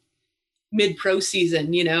mid pro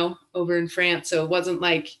season, over in France, so it wasn't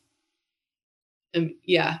like,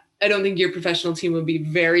 I don't think your professional team would be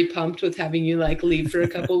very pumped with having you like leave for a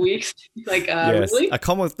couple weeks. Like, yes. Really? A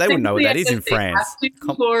Commonwealth, they wouldn't know what that is in France.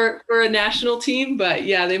 For a national team, but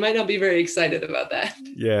they might not be very excited about that.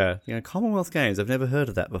 Yeah. Commonwealth Games. I've never heard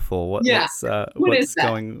of that before. What's is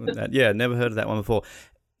going with that? Yeah, never heard of that one before.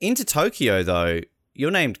 Into Tokyo, though,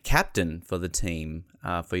 you're named captain for the team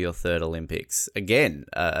for your 3rd Olympics. Again,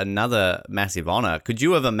 another massive honour. Could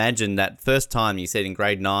you have imagined that first time you said in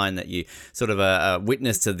grade 9 that you sort of a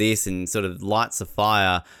witness to this and sort of lights a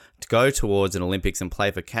fire to go towards an Olympics and play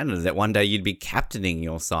for Canada, that one day you'd be captaining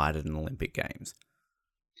your side at an Olympic Games?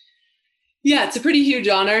 Yeah, it's a pretty huge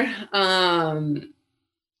honour.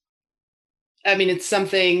 It's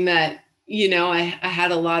something that, I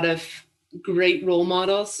had a lot of great role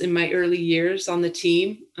models in my early years on the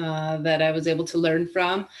team that I was able to learn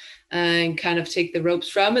from and kind of take the ropes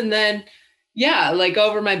from. And then,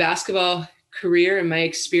 over my basketball career and my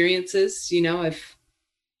experiences,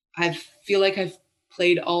 I feel like I've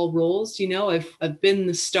played all roles. I've been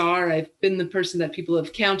the star, I've been the person that people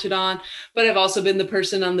have counted on, but I've also been the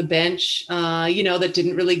person on the bench, that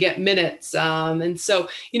didn't really get minutes. And so,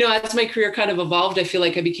 as my career kind of evolved, I feel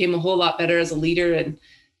like I became a whole lot better as a leader and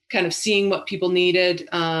kind of seeing what people needed,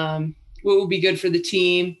 what would be good for the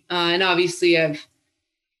team. And obviously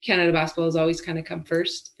Canada basketball has always kind of come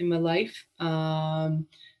first in my life.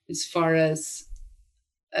 As far as,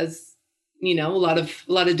 a lot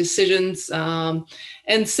of decisions. And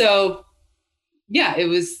so, it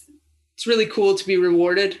was really cool to be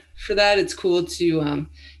rewarded for that. It's cool to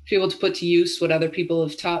be able to put to use what other people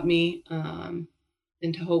have taught me, and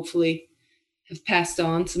to hopefully have passed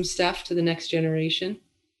on some stuff to the next generation.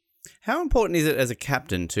 How important is it as a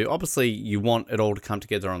captain to, obviously you want it all to come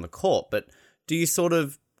together on the court, but do you sort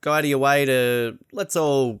of go out of your way to, let's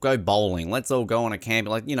all go bowling, let's all go on a camp,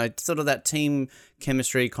 like, sort of that team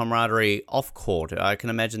chemistry, camaraderie off court? I can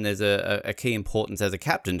imagine there's a key importance as a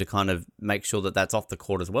captain to kind of make sure that that's off the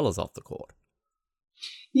court as well as off the court.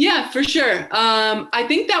 Yeah, for sure. I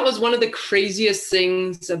think that was one of the craziest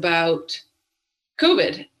things about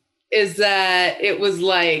COVID, is that it was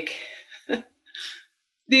like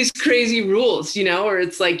these crazy rules, where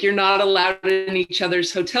it's like you're not allowed in each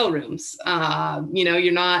other's hotel rooms.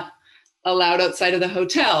 You're not allowed outside of the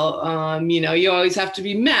hotel. You always have to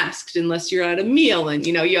be masked unless you're at a meal, and,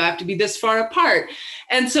 you have to be this far apart.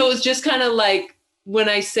 And so it was just kind of like, when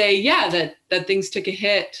I say, that things took a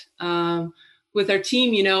hit with our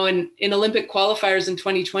team, and in Olympic qualifiers in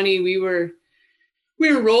 2020, we were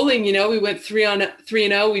rolling, we went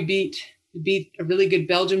 3-0. We beat a really good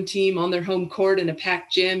Belgium team on their home court in a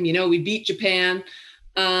packed gym. We beat Japan.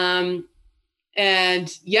 Then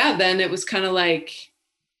it was kind of like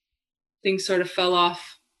things sort of fell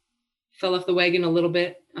off the wagon a little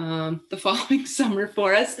bit the following summer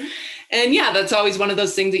for us. And that's always one of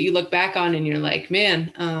those things that you look back on and you're like,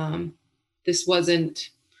 man, this wasn't,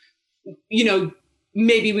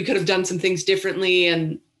 maybe we could have done some things differently,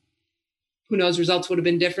 and who knows, results would have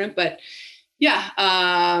been different. But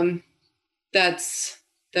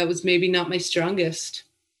that was maybe not my strongest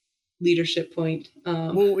leadership point.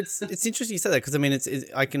 Well, it's interesting you say that, because I mean,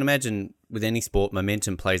 I can imagine with any sport,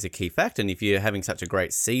 momentum plays a key factor, and if you're having such a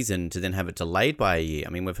great season to then have it delayed by a year, I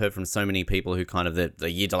mean, we've heard from so many people who kind of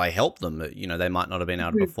the year delay helped them. They might not have been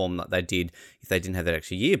able to perform like they did if they didn't have that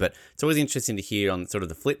extra year. But it's always interesting to hear on sort of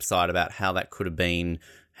the flip side about how that could have been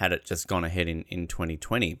had it just gone ahead in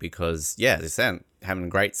 2020, because they sound having a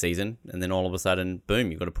great season, and then all of a sudden, boom,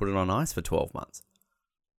 you've got to put it on ice for 12 months.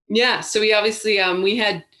 Yeah. So we obviously, we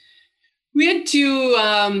had two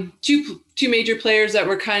major players that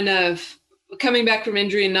were kind of coming back from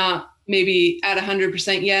injury and not maybe at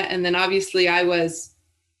 100% yet. And then obviously I was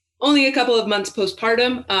only a couple of months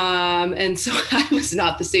postpartum. And so I was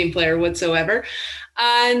not the same player whatsoever.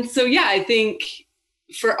 And so, I think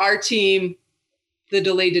for our team, the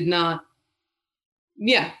delay did not,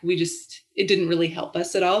 it didn't really help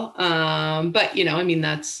us at all. But,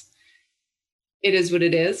 it is what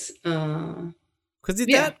it is. Because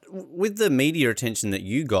that, with the media attention that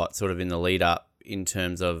you got sort of in the lead up in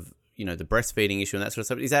terms of, the breastfeeding issue and that sort of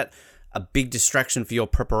stuff, is that a big distraction for your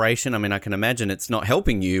preparation? I mean, I can imagine it's not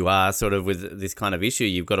helping you sort of with this kind of issue.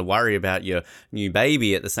 You've got to worry about your new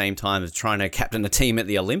baby at the same time as trying to captain a team at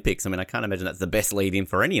the Olympics. I mean, I can't imagine that's the best lead in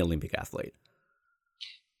for any Olympic athlete.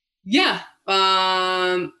 Yeah.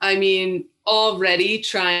 I mean, already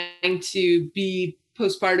trying to be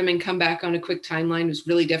postpartum and come back on a quick timeline was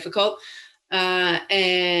really difficult.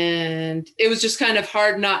 And it was just kind of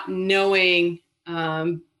hard not knowing,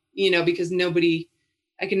 because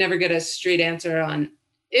I could never get a straight answer on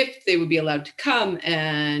if they would be allowed to come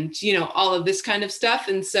and, all of this kind of stuff.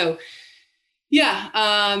 And so,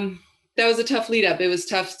 that was a tough lead up. It was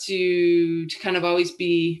tough to kind of always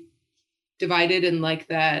be divided and like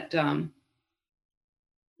that,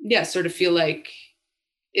 sort of feel like,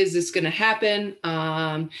 is this going to happen?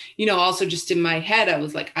 Also just in my head, I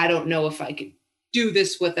was like, I don't know if I could do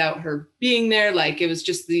this without her being there. Like, it was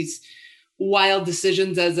just these wild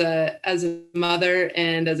decisions as a mother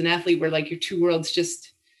and as an athlete where like your two worlds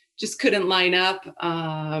just couldn't line up.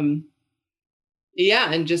 And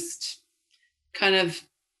just kind of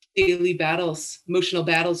daily battles, emotional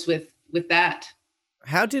battles with that.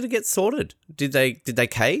 How did it get sorted? Did they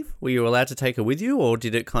cave? Were you allowed to take her with you, or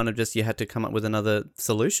did it kind of just you had to come up with another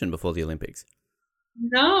solution before the Olympics?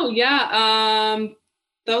 No, that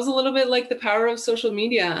was a little bit like the power of social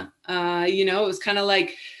media. It was kind of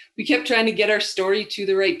like we kept trying to get our story to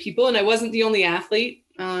the right people, and I wasn't the only athlete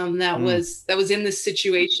that was in this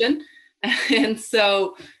situation, and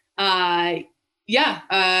so the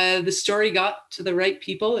story got to the right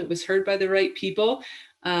people. It was heard by the right people.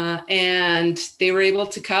 And they were able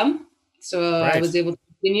to come. So right. I was able to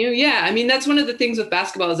continue. Yeah. I mean, that's one of the things with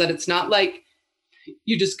basketball is that it's not like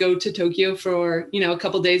you just go to Tokyo for, a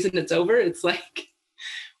couple of days and it's over. It's like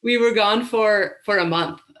we were gone for a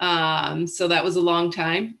month. So that was a long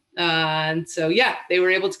time. And so, they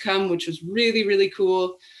were able to come, which was really, really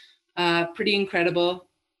cool. Pretty incredible.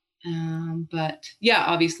 But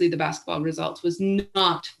obviously the basketball results was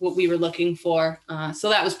not what we were looking for. So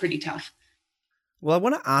that was pretty tough. Well, I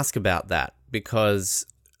want to ask about that because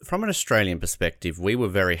from an Australian perspective, we were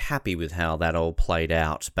very happy with how that all played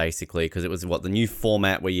out, basically, because it was the new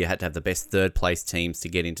format where you had to have the best third place teams to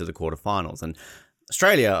get into the quarterfinals. And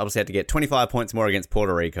Australia obviously had to get 25 points more against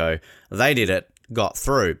Puerto Rico. They did it, got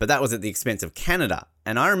through, but that was at the expense of Canada.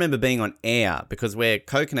 And I remember being on air because we're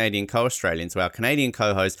co-Canadian, co-Australian, so our Canadian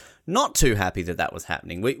co-host not too happy that was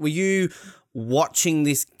happening. Were you watching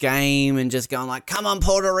this game and just going like, come on,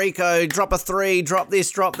 Puerto Rico, drop a 3, drop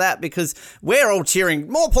this, drop that, because we're all cheering,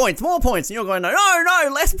 more points, and you're going, no,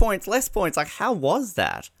 less points. Like, how was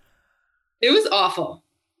that? It was awful.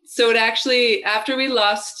 So it actually, after we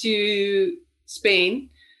lost to Spain,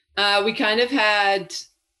 we kind of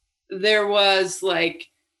there was like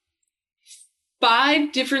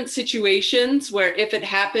 5 different situations where if it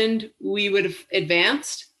happened, we would have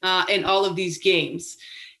advanced in all of these games.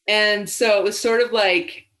 And so it was sort of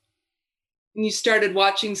like you started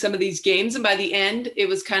watching some of these games, and by the end, it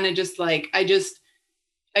was kind of just like I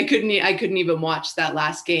couldn't even watch that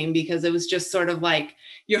last game because it was just sort of like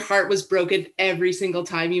your heart was broken every single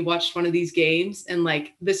time you watched one of these games, and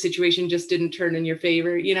like the situation just didn't turn in your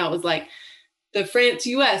favor. You know, it was like the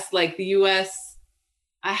France-US, like the US,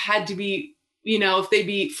 I had to be, you know, if they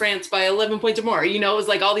beat France by 11 points or more, you know, it was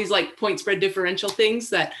like all these like point spread differential things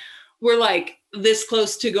that were like this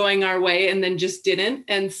close to going our way and then just didn't.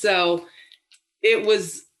 And so it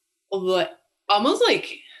was almost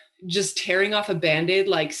like just tearing off a Band-Aid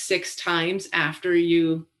like 6 times after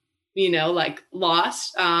you know, like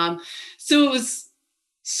lost. So it was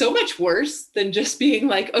so much worse than just being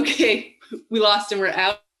like, okay, we lost and we're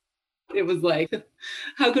out. It was like,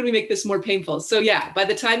 how could we make this more painful? So yeah, by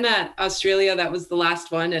the time that Australia, that was the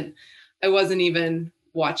last one, and I wasn't even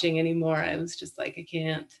watching anymore. I was just like, I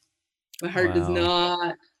can't. My heart does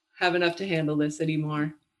not have enough to handle this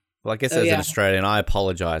anymore. Well, I guess as an Australian, I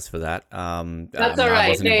apologize for that. That's all right.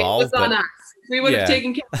 Wasn't hey, involved, it was on us. If we would have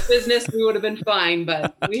taken care of business, we would have been fine.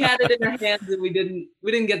 But we had it in our hands, and we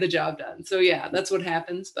didn't get the job done. So yeah, that's what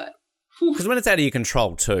happens. But because when it's out of your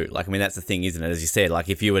control too, like, I mean, that's the thing, isn't it? As you said, like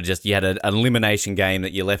if you had an elimination game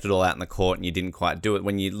that you left it all out in the court and you didn't quite do it,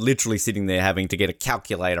 when you're literally sitting there having to get a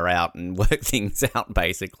calculator out and work things out,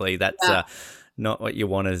 basically, that's not what you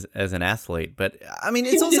want as an athlete. But I mean,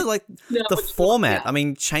 it's also like the format. I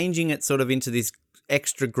mean, changing it sort of into this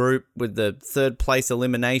extra group with the third place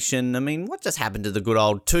elimination. I mean, what just happened to the good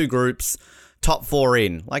old 2 groups, top 4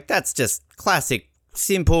 in? Like, that's just classic,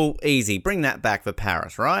 simple, easy. Bring that back for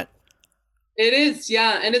Paris, right? It is,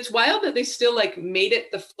 yeah. And it's wild that they still like made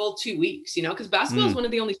it the full 2 weeks, you know, because basketball is one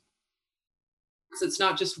of the only, so it's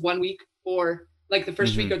not just 1 week or like the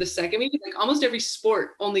first week or the second week. Like almost every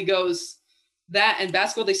sport only goes that, and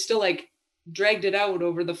basketball, they still like dragged it out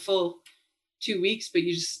over the full 2 weeks, but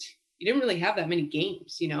you didn't really have that many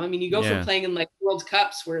games, you know? I mean, you go from playing in like World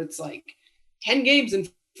Cups where it's like 10 games in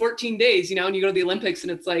 14 days, you know, and you go to the Olympics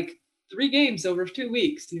and it's like 3 games over 2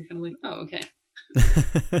 weeks. And you're kind of like, oh, okay.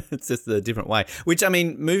 It's just a different way. Which, I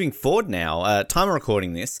mean, moving forward now, time of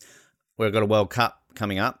recording this, we've got a World Cup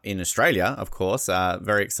coming up in Australia, of course.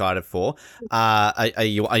 Very excited for. Are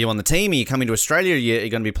you on the team? Are you coming to Australia? Are you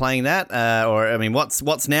going to be playing that? Or I mean,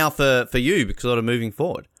 what's now for you? Because sort of moving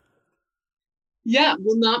forward. Yeah,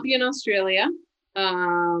 we'll not be in Australia.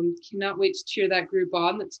 Cannot wait to cheer that group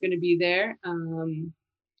on. That's going to be there.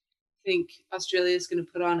 I think Australia is going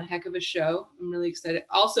to put on a heck of a show. I'm really excited.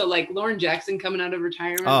 Also, like Lauren Jackson coming out of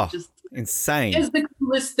retirement, just insane. Is the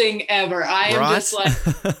coolest thing ever. I am just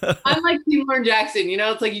like, I'm like Team Lauren Jackson. You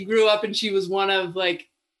know, it's like you grew up and she was one of like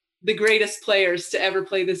the greatest players to ever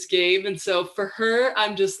play this game, and so for her,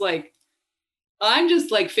 I'm just like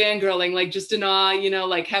fangirling, like just in awe. You know,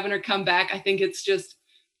 like having her come back. I think it's just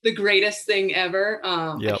the greatest thing ever.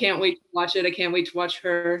 I can't wait to watch it. I can't wait to watch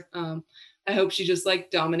her. I hope she just like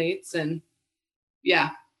dominates, and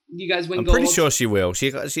you guys win. I'm gold. pretty sure she will.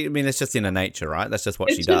 She. I mean, it's just in her nature, right? That's just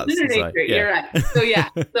what she does. It's in her nature. You're right. So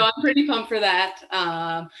so I'm pretty pumped for that.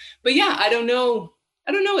 But yeah, I don't know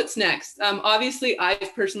what's next. Obviously,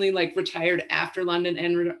 I've personally like retired after London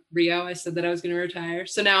and Rio. I said that I was going to retire,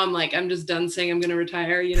 so now I'm like, I'm just done saying I'm going to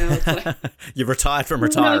retire. You know, it's like, you've retired from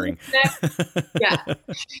retiring.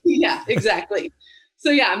 Yeah, exactly. So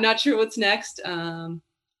yeah, I'm not sure what's next.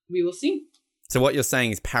 We will see. So what you're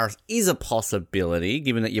saying is Paris is a possibility,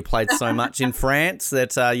 given that you played so much in France,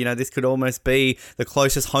 that, this could almost be the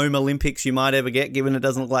closest home Olympics you might ever get, given it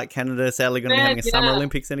doesn't look like Canada is sadly going to be having a Summer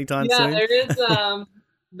Olympics anytime soon. Yeah,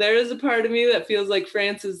 there is a part of me that feels like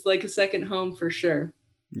France is like a second home for sure.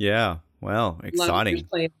 Yeah, well, exciting.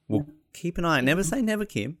 Well, keep an eye. Never say never,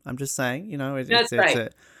 Kim. I'm just saying, it's right. a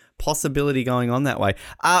possibility going on that way.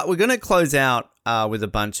 We're going to close out with a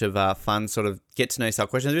bunch of fun sort of get-to-know style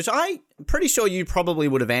questions, which I'm pretty sure you probably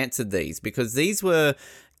would have answered these because these were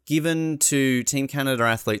given to Team Canada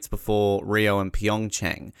athletes before Rio and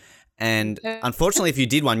Pyeongchang. And unfortunately, if you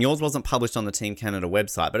did one, yours wasn't published on the Team Canada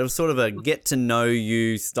website, but it was sort of a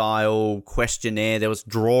get-to-know-you style questionnaire. There was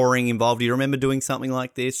drawing involved. Do you remember doing something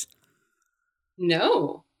like this?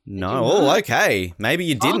 No. No. Oh, okay. Maybe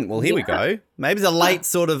you didn't. Well, here we go. Maybe the late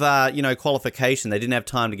sort of, qualification. They didn't have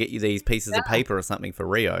time to get you these pieces of paper or something for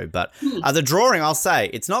Rio. But the drawing, I'll say,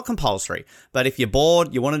 it's not compulsory. But if you're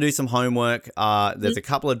bored, you want to do some homework, there's a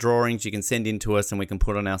couple of drawings you can send in to us and we can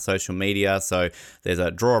put on our social media. So there's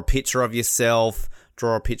draw a picture of yourself,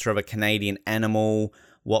 draw a picture of a Canadian animal.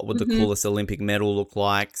 What would the coolest Olympic medal look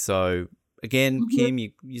like? So again, Kim,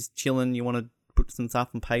 you're just chilling. You want to put some stuff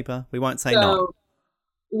on paper? We won't say no.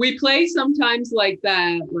 We play sometimes like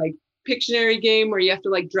that, like Pictionary game where you have to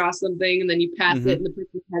like draw something and then you pass it and the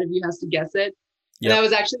person ahead of you has to guess it. And I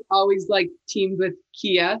was actually always like teamed with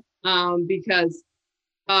Kia because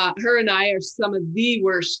her and I are some of the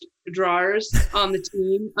worst drawers on the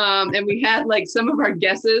team. And we had like some of our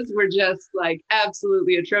guesses were just like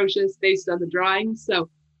absolutely atrocious based on the drawings. So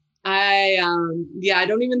I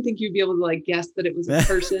don't even think you'd be able to like guess that it was a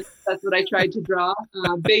person. That's what I tried to draw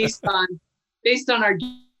based on our.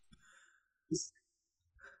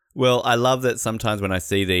 Well, I love that sometimes when I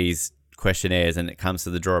see these questionnaires and it comes to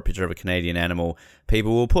the draw a picture of a Canadian animal,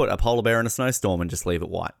 people will put a polar bear in a snowstorm and just leave it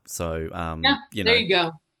white. So, there you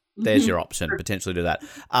go. There's your option, potentially do that.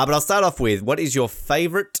 But I'll start off with, what is your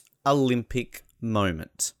favorite Olympic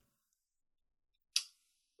moment?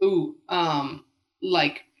 Ooh,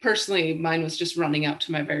 like personally, mine was just running up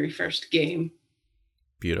to my very first game.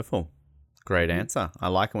 Beautiful. Great answer. I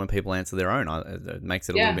like it when people answer their own. It makes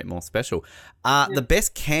it a little bit more special. The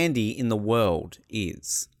best candy in the world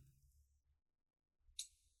is?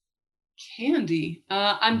 Candy.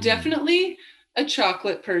 I'm definitely a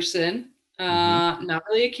chocolate person. Not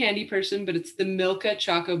really a candy person, but it's the Milka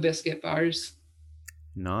Choco Biscuit bars.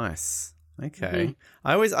 Nice. Okay.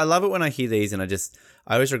 I love it when I hear these and I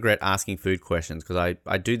always regret asking food questions because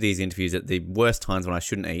I do these interviews at the worst times when I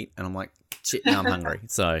shouldn't eat and I'm like, shit, now I'm hungry.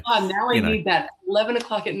 So now I need that 11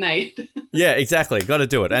 o'clock at night. Yeah, exactly. Got to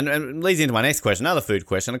do it. And leads into my next question, another food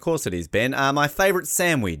question. Of course it is, Ben. My favorite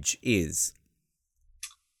sandwich is?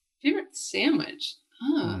 Favorite sandwich?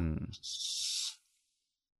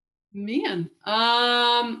 Man.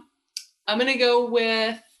 I'm going to go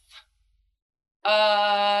with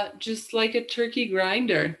just like a turkey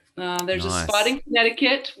grinder. There's a spot in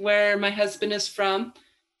Connecticut where my husband is from.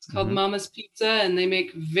 It's called Mama's Pizza, and they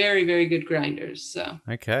make very, very good grinders. So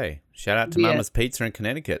okay, shout out to Mama's Pizza in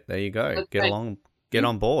Connecticut. There you go. That's get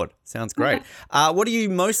on board. Sounds great. What do you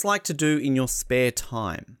most like to do in your spare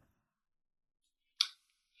time?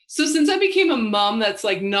 So since I became a mom, that's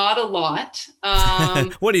like not a lot.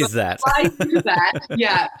 What is that? Prior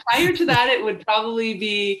to that, it would probably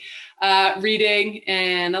be reading,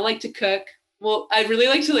 and I like to cook. Well, I really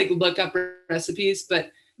like to like look up recipes,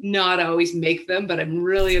 but not always make them, but I'm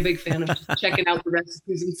really a big fan of just checking out the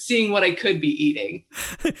recipes and seeing what I could be eating.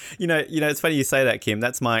 You know, it's funny you say that, Kim.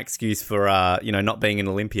 That's my excuse for, not being an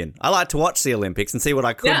Olympian. I like to watch the Olympics and see what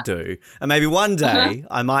I could do. And maybe one day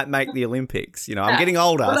I might make the Olympics. You know, I'm getting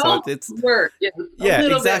older. So it's work. Yeah,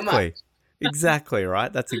 exactly. Exactly,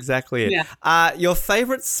 right? That's exactly it. Yeah. Your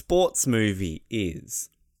favorite sports movie is?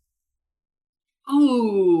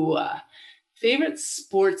 Ooh, favorite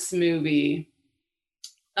sports movie.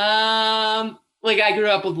 I grew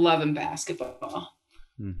up with loving basketball.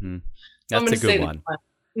 That's a good one.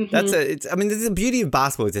 There's the beauty of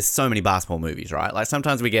basketball is there's so many basketball movies, right? Like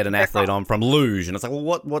sometimes we get an athlete on from luge and it's like,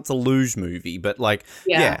 well, what's a luge movie? But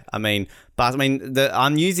I'm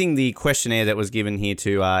using the questionnaire that was given here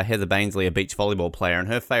to Heather Bainsley, a beach volleyball player, and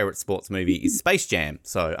her favorite sports movie is Space Jam.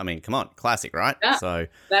 So, I mean, come on, classic, right? Yeah, so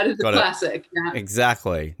that is a classic. Yeah.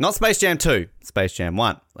 Exactly. Not Space Jam 2, Space Jam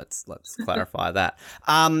 1. Let's clarify that.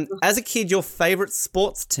 As a kid, your favorite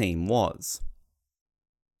sports team was?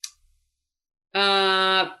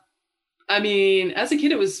 As a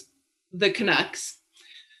kid, it was the Canucks,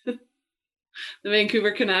 the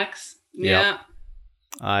Vancouver Canucks. Yeah.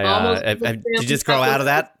 Did you just grow out of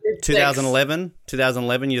that? 2011,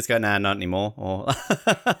 you just go, nah, not anymore. Or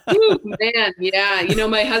Ooh, man, yeah.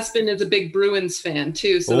 My husband is a big Bruins fan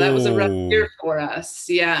too, so that was a rough year for us.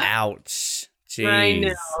 Yeah. Ouch. Jeez. I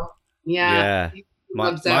know. Yeah.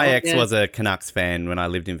 My ex was a Canucks fan when I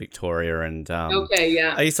lived in Victoria, and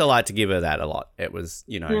I used to like to give her that a lot. It was,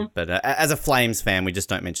 but as a Flames fan, we just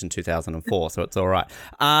don't mention 2004, so it's all right.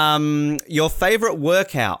 Your favorite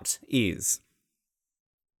workout is?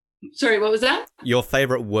 Sorry, what was that? Your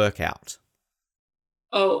favorite workout?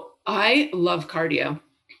 Oh, I love cardio.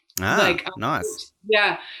 Nice.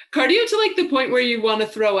 Yeah. Cardio to like the point where you want to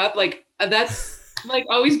throw up. Like that's like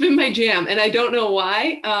always been my jam. And I don't know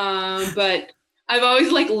why. But I've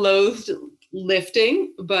always like loathed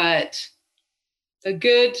lifting, but a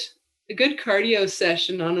good cardio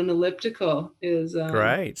session on an elliptical is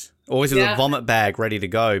great. Always with a vomit bag ready to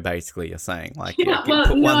go, basically, you're saying. Like, yeah,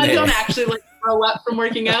 well, no, I don't actually like throw up from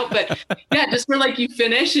working out, but yeah, just where like you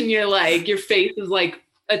finish and you're like, your face is like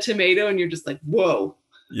a tomato and you're just like, whoa.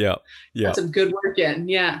 Yeah. That's a good work in.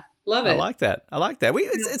 Yeah. Love it. I like that.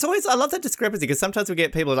 It's always, I love that discrepancy because sometimes we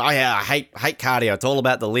get people that, oh yeah, I hate cardio. It's all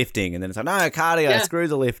about the lifting. And then it's like, no, cardio, screw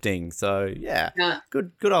the lifting. So yeah.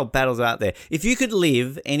 Good old battles out there. If you could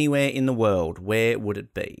live anywhere in the world, where would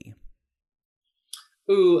it be?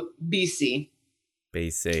 Ooh, BC.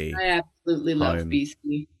 BC. I absolutely love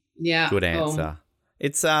BC. Yeah. Good answer.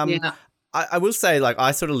 It's, I will say, like,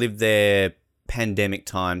 I sort of lived there pandemic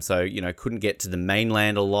time, so couldn't get to the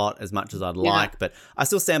mainland a lot as much as I'd like, but I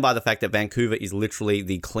still stand by the fact that Vancouver is literally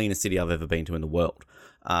the cleanest city I've ever been to in the world.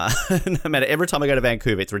 No matter, every time I go to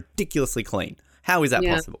Vancouver, it's ridiculously clean. How is that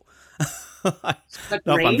possible? I don't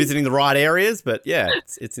know if I'm visiting the right areas, but yeah,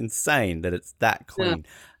 it's insane that it's that clean.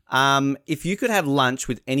 If you could have lunch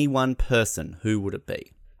with any one person, who would it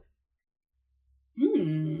be?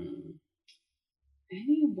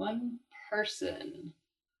 Any one person.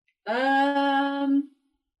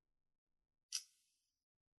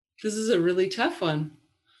 This is a really tough one.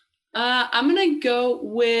 I'm gonna go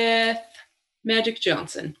with Magic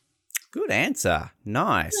Johnson. Good answer.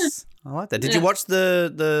 Nice. I like that. Did you watch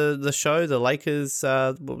the show, the Lakers?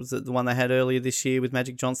 What was it? The one they had earlier this year with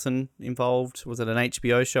Magic Johnson involved? Was it an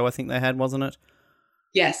HBO show? I think they had, wasn't it?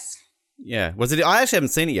 Yes. Yeah. Was it? I actually haven't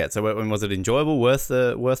seen it yet. So, was it enjoyable? Worth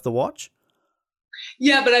the watch?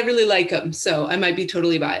 Yeah, but I really like him, so I might be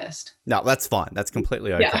totally biased. No, that's fine. That's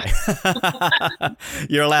completely okay. Yeah.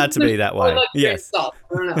 You're allowed to be that way. Yes. I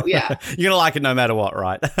don't know. Yeah. You're going to like it no matter what,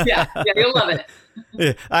 right? Yeah, you'll love it.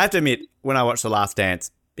 Yeah. I have to admit, when I watched The Last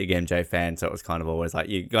Dance, big MJ fan, so it was kind of always like,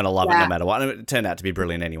 you're going to love it no matter what. And it turned out to be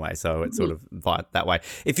brilliant anyway, so it's sort of that way.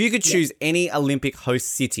 If you could choose any Olympic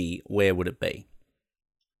host city, where would it be?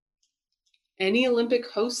 Any Olympic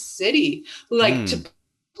host city? Like to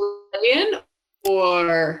play in?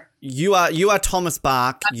 Or you are Thomas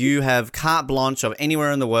Bach. You have carte blanche of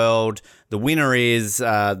anywhere in the world. The winner is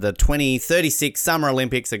the 2036 Summer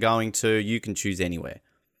Olympics are going to. You can choose anywhere.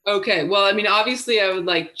 Okay. Well, I mean, obviously, I would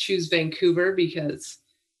like choose Vancouver because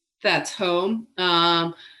that's home.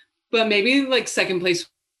 But maybe like second place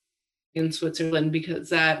in Switzerland because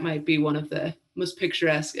that might be one of the most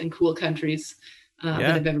picturesque and cool countries that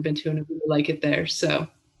I've ever been to, and I really like it there. So.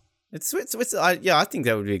 It's I think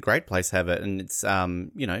that would be a great place to have it, and it's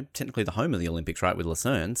technically the home of the Olympics, right, with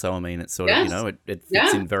Lucerne. So I mean, it's sort of it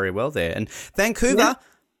fits in very well there. And Vancouver,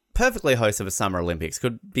 perfectly host of a Summer Olympics,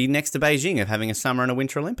 could be next to Beijing of having a Summer and a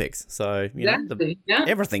Winter Olympics. So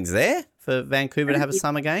everything's there for Vancouver to have a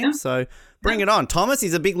Summer game. So bring it on, Thomas.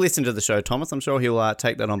 He's a big listener to the show, Thomas. I'm sure he'll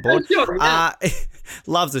take that on board. Sure,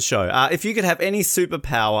 loves the show. If you could have any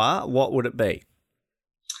superpower, what would it be?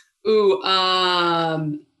 Ooh,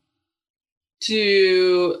 I'm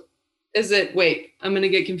going to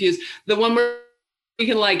get confused. The one where you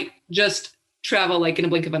can like just travel like in a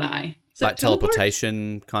blink of an eye. Like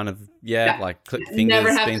teleportation kind of, like click fingers.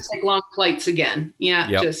 Never have to take long flights again. Yeah,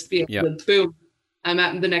 just be able to, boom, I'm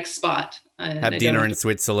at the next spot. Have dinner in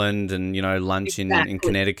Switzerland and, lunch in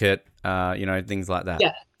Connecticut, things like that.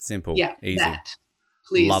 Yeah. Simple, easy. That.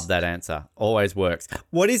 Please. Love that answer. Always works.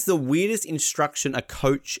 What is the weirdest instruction a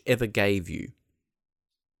coach ever gave you?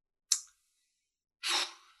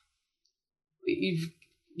 You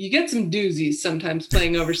get some doozies sometimes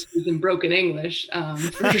playing overseas in broken English,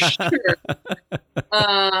 for sure.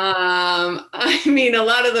 I mean, a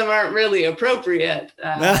lot of them aren't really appropriate.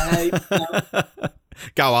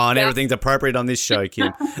 Go on, everything's appropriate on this show,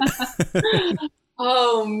 Kim.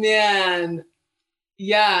 Oh, man.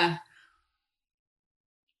 Yeah.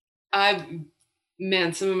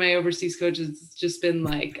 Some of my overseas coaches just been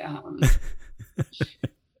like,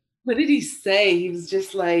 what did he say? He was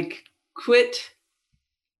just like, quit.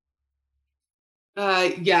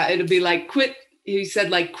 It'll be like quit. He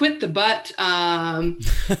said like quit the butt,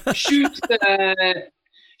 shoot the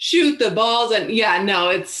balls,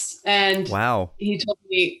 and wow. He told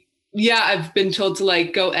me, I've been told to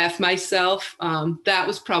like go F myself. That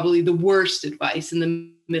was probably the worst advice in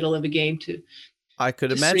the middle of a game I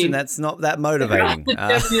could imagine that's not that motivating.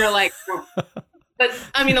 You're like, but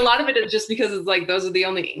I mean, a lot of it is just because it's like those are the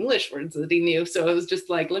only English words that he knew. So it was just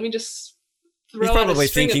like, let me just throw He's out a probably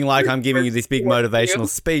string thinking of like I'm giving you this big curse words motivational to you.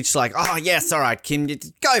 speech, like, oh yes, all right, Kim,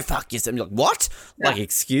 go fuck yourself. You're like, what? Yeah. Like,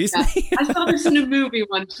 excuse Yeah. me? I saw this in a movie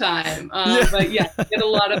one time, but yeah, I get a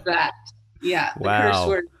lot of that. Yeah, the curse Wow.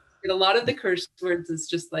 words. Get a lot of the curse words is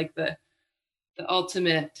just like the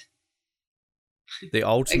ultimate. The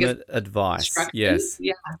ultimate advice. instruction. Yes.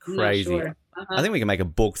 Yeah, I'm not Crazy. sure. I think we can make a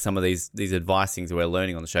book, some of these advice things that we're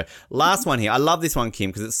learning on the show. Last one here. I love this one, Kim,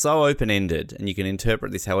 because it's so open-ended and you can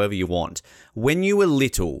interpret this however you want. When you were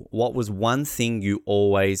little, what was one thing you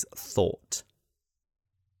always thought?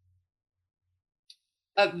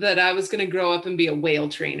 That I was going to grow up and be a whale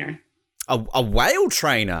trainer. A whale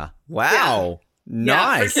trainer? Wow.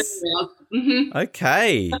 Nice. Mm-hmm.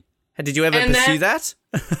 Okay. Did you ever And pursue then- that?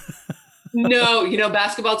 No,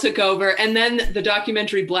 basketball took over, and then the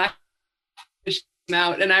documentary Black came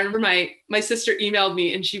out, and I remember my sister emailed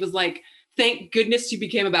me, and she was like, "Thank goodness you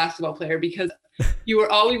became a basketball player because you were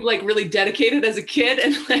always like really dedicated as a kid,"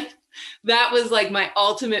 and like that was like my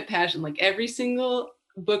ultimate passion. Like every single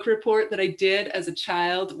book report that I did as a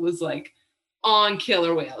child was like on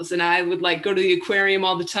killer whales, and I would like go to the aquarium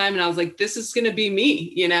all the time, and I was like, this is going to be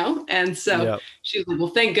me, and so she was like, well,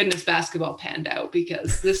 thank goodness basketball panned out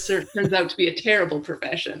because this turns out to be a terrible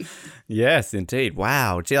profession. Yes, indeed.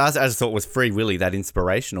 Wow. Gee, I just thought it was Free Willy that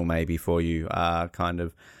inspirational maybe for you, kind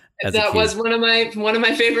of. As That a kid. was one of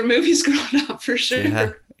my favorite movies growing up, for sure.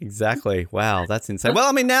 Yeah, exactly. Wow, that's insane. Well,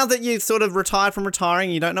 I mean, now that you've sort of retired from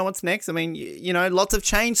retiring, you don't know what's next. I mean, lots have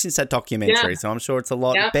changed since that documentary, so I'm sure it's a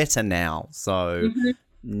lot better now. So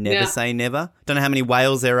never say never. Don't know how many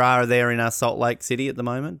whales there are there in Salt Lake City at the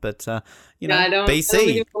moment, but I don't BC.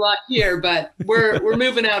 think it's a lot here, but we're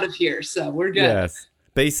moving out of here, so we're good. Yes.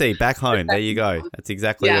 BC, back home. There you go. That's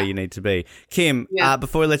exactly where you need to be. Kim,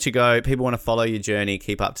 before we let you go, people want to follow your journey,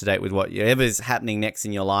 keep up to date with whatever's happening next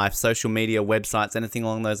in your life, social media, websites, anything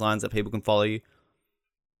along those lines that people can follow you?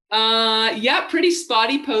 Pretty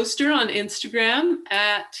spotty poster on Instagram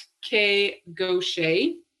at Gaucher,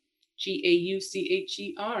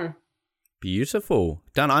 Gaucher. Beautiful.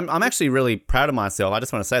 Done. I'm actually really proud of myself. I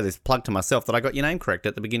just want to say this, plug to myself, that I got your name correct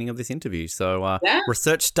at the beginning of this interview. So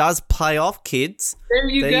research does pay off, kids. There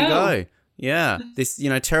you go. Yeah. This,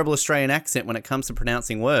 terrible Australian accent when it comes to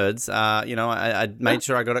pronouncing words, I made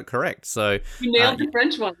sure I got it correct. So you nailed the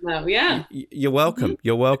French one though. Yeah. You're welcome.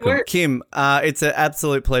 You're welcome. Kim, it's an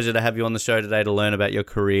absolute pleasure to have you on the show today to learn about your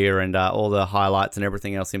career and all the highlights and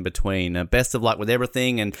everything else in between. Best of luck with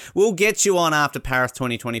everything, and we'll get you on after Paris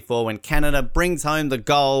 2024 when Canada brings home the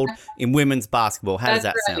gold in women's basketball. How does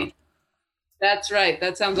that sound? That's right.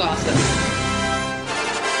 That sounds awesome.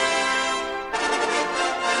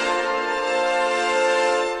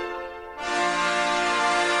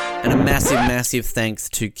 And a massive, massive thanks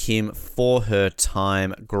to Kim for her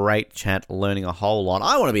time. Great chat, learning a whole lot.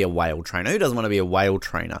 I want to be a whale trainer. Who doesn't want to be a whale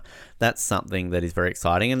trainer? That's something that is very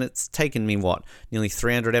exciting. And it's taken me, nearly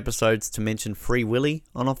 300 episodes to mention Free Willy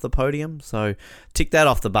on Off the Podium. So tick that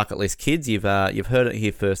off the bucket list, kids. You've heard it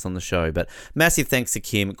here first on the show. But massive thanks to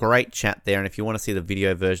Kim. Great chat there. And if you want to see the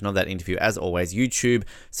video version of that interview, as always, YouTube,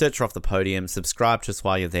 search for Off the Podium, subscribe to us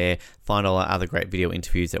while you're there. Find all our other great video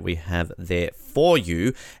interviews that we have there for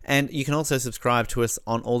you. And you can also subscribe to us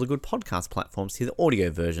on all the good podcast platforms to hear the audio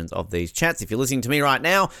versions of these chats. If you're listening to me right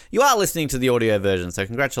now, you are listening to the audio version, so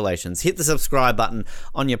congratulations. Hit the subscribe button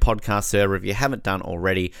on your podcast server if you haven't done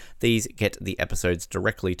already. These get the episodes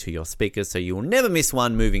directly to your speakers, so you will never miss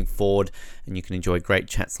one moving forward, and you can enjoy great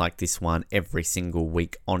chats like this one every single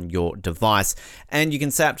week on your device. And you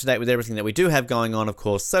can stay up to date with everything that we do have going on, of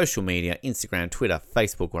course, social media, Instagram, Twitter,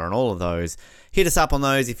 Facebook, we're on all of those. Hit us up on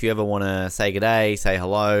those if you ever want to say good day, say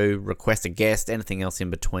hello, request a guest, anything else in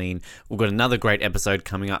between. We've got another great episode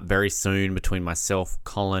coming up very soon between myself,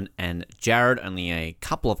 Colin, and Jared, only a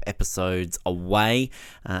couple of episodes away.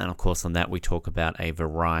 And of course, on that, we talk about a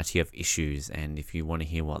variety of issues. And if you want to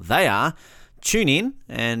hear what they are, tune in.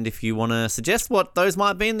 And if you want to suggest what those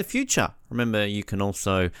might be in the future, remember you can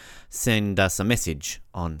also send us a message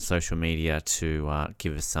on social media to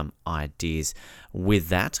give us some ideas with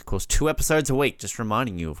that. Of course, 2 episodes a week, just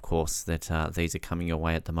reminding you, of course, that these are coming your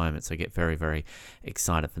way at the moment, so get very, very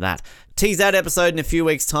excited for that. Tease that episode in a few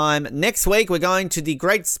weeks' time. Next week, we're going to the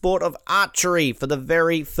great sport of archery. For the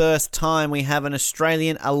very first time, we have an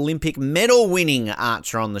Australian Olympic medal-winning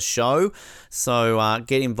archer on the show, so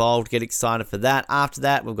get involved, get excited for that. After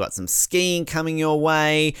that, we've got some skiing coming your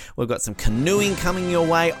way, we've got some canoeing coming your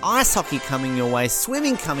way, ice hockey coming your way,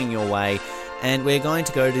 swimming coming your way, and we're going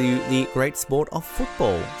to go to the great sport of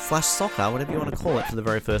football / soccer, whatever you want to call it, for the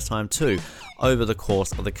very first time too, over the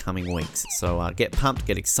course of the coming weeks. So get pumped,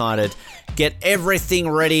 get excited, get everything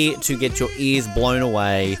ready to get your ears blown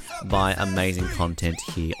away by amazing content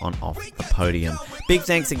here on Off the Podium. Big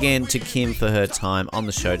thanks again to Kim for her time on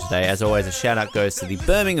the show today. As always, a shout out goes to the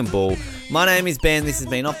Birmingham Bull. My name is Ben, this has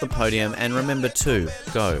been Off the Podium, and remember to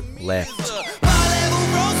go left.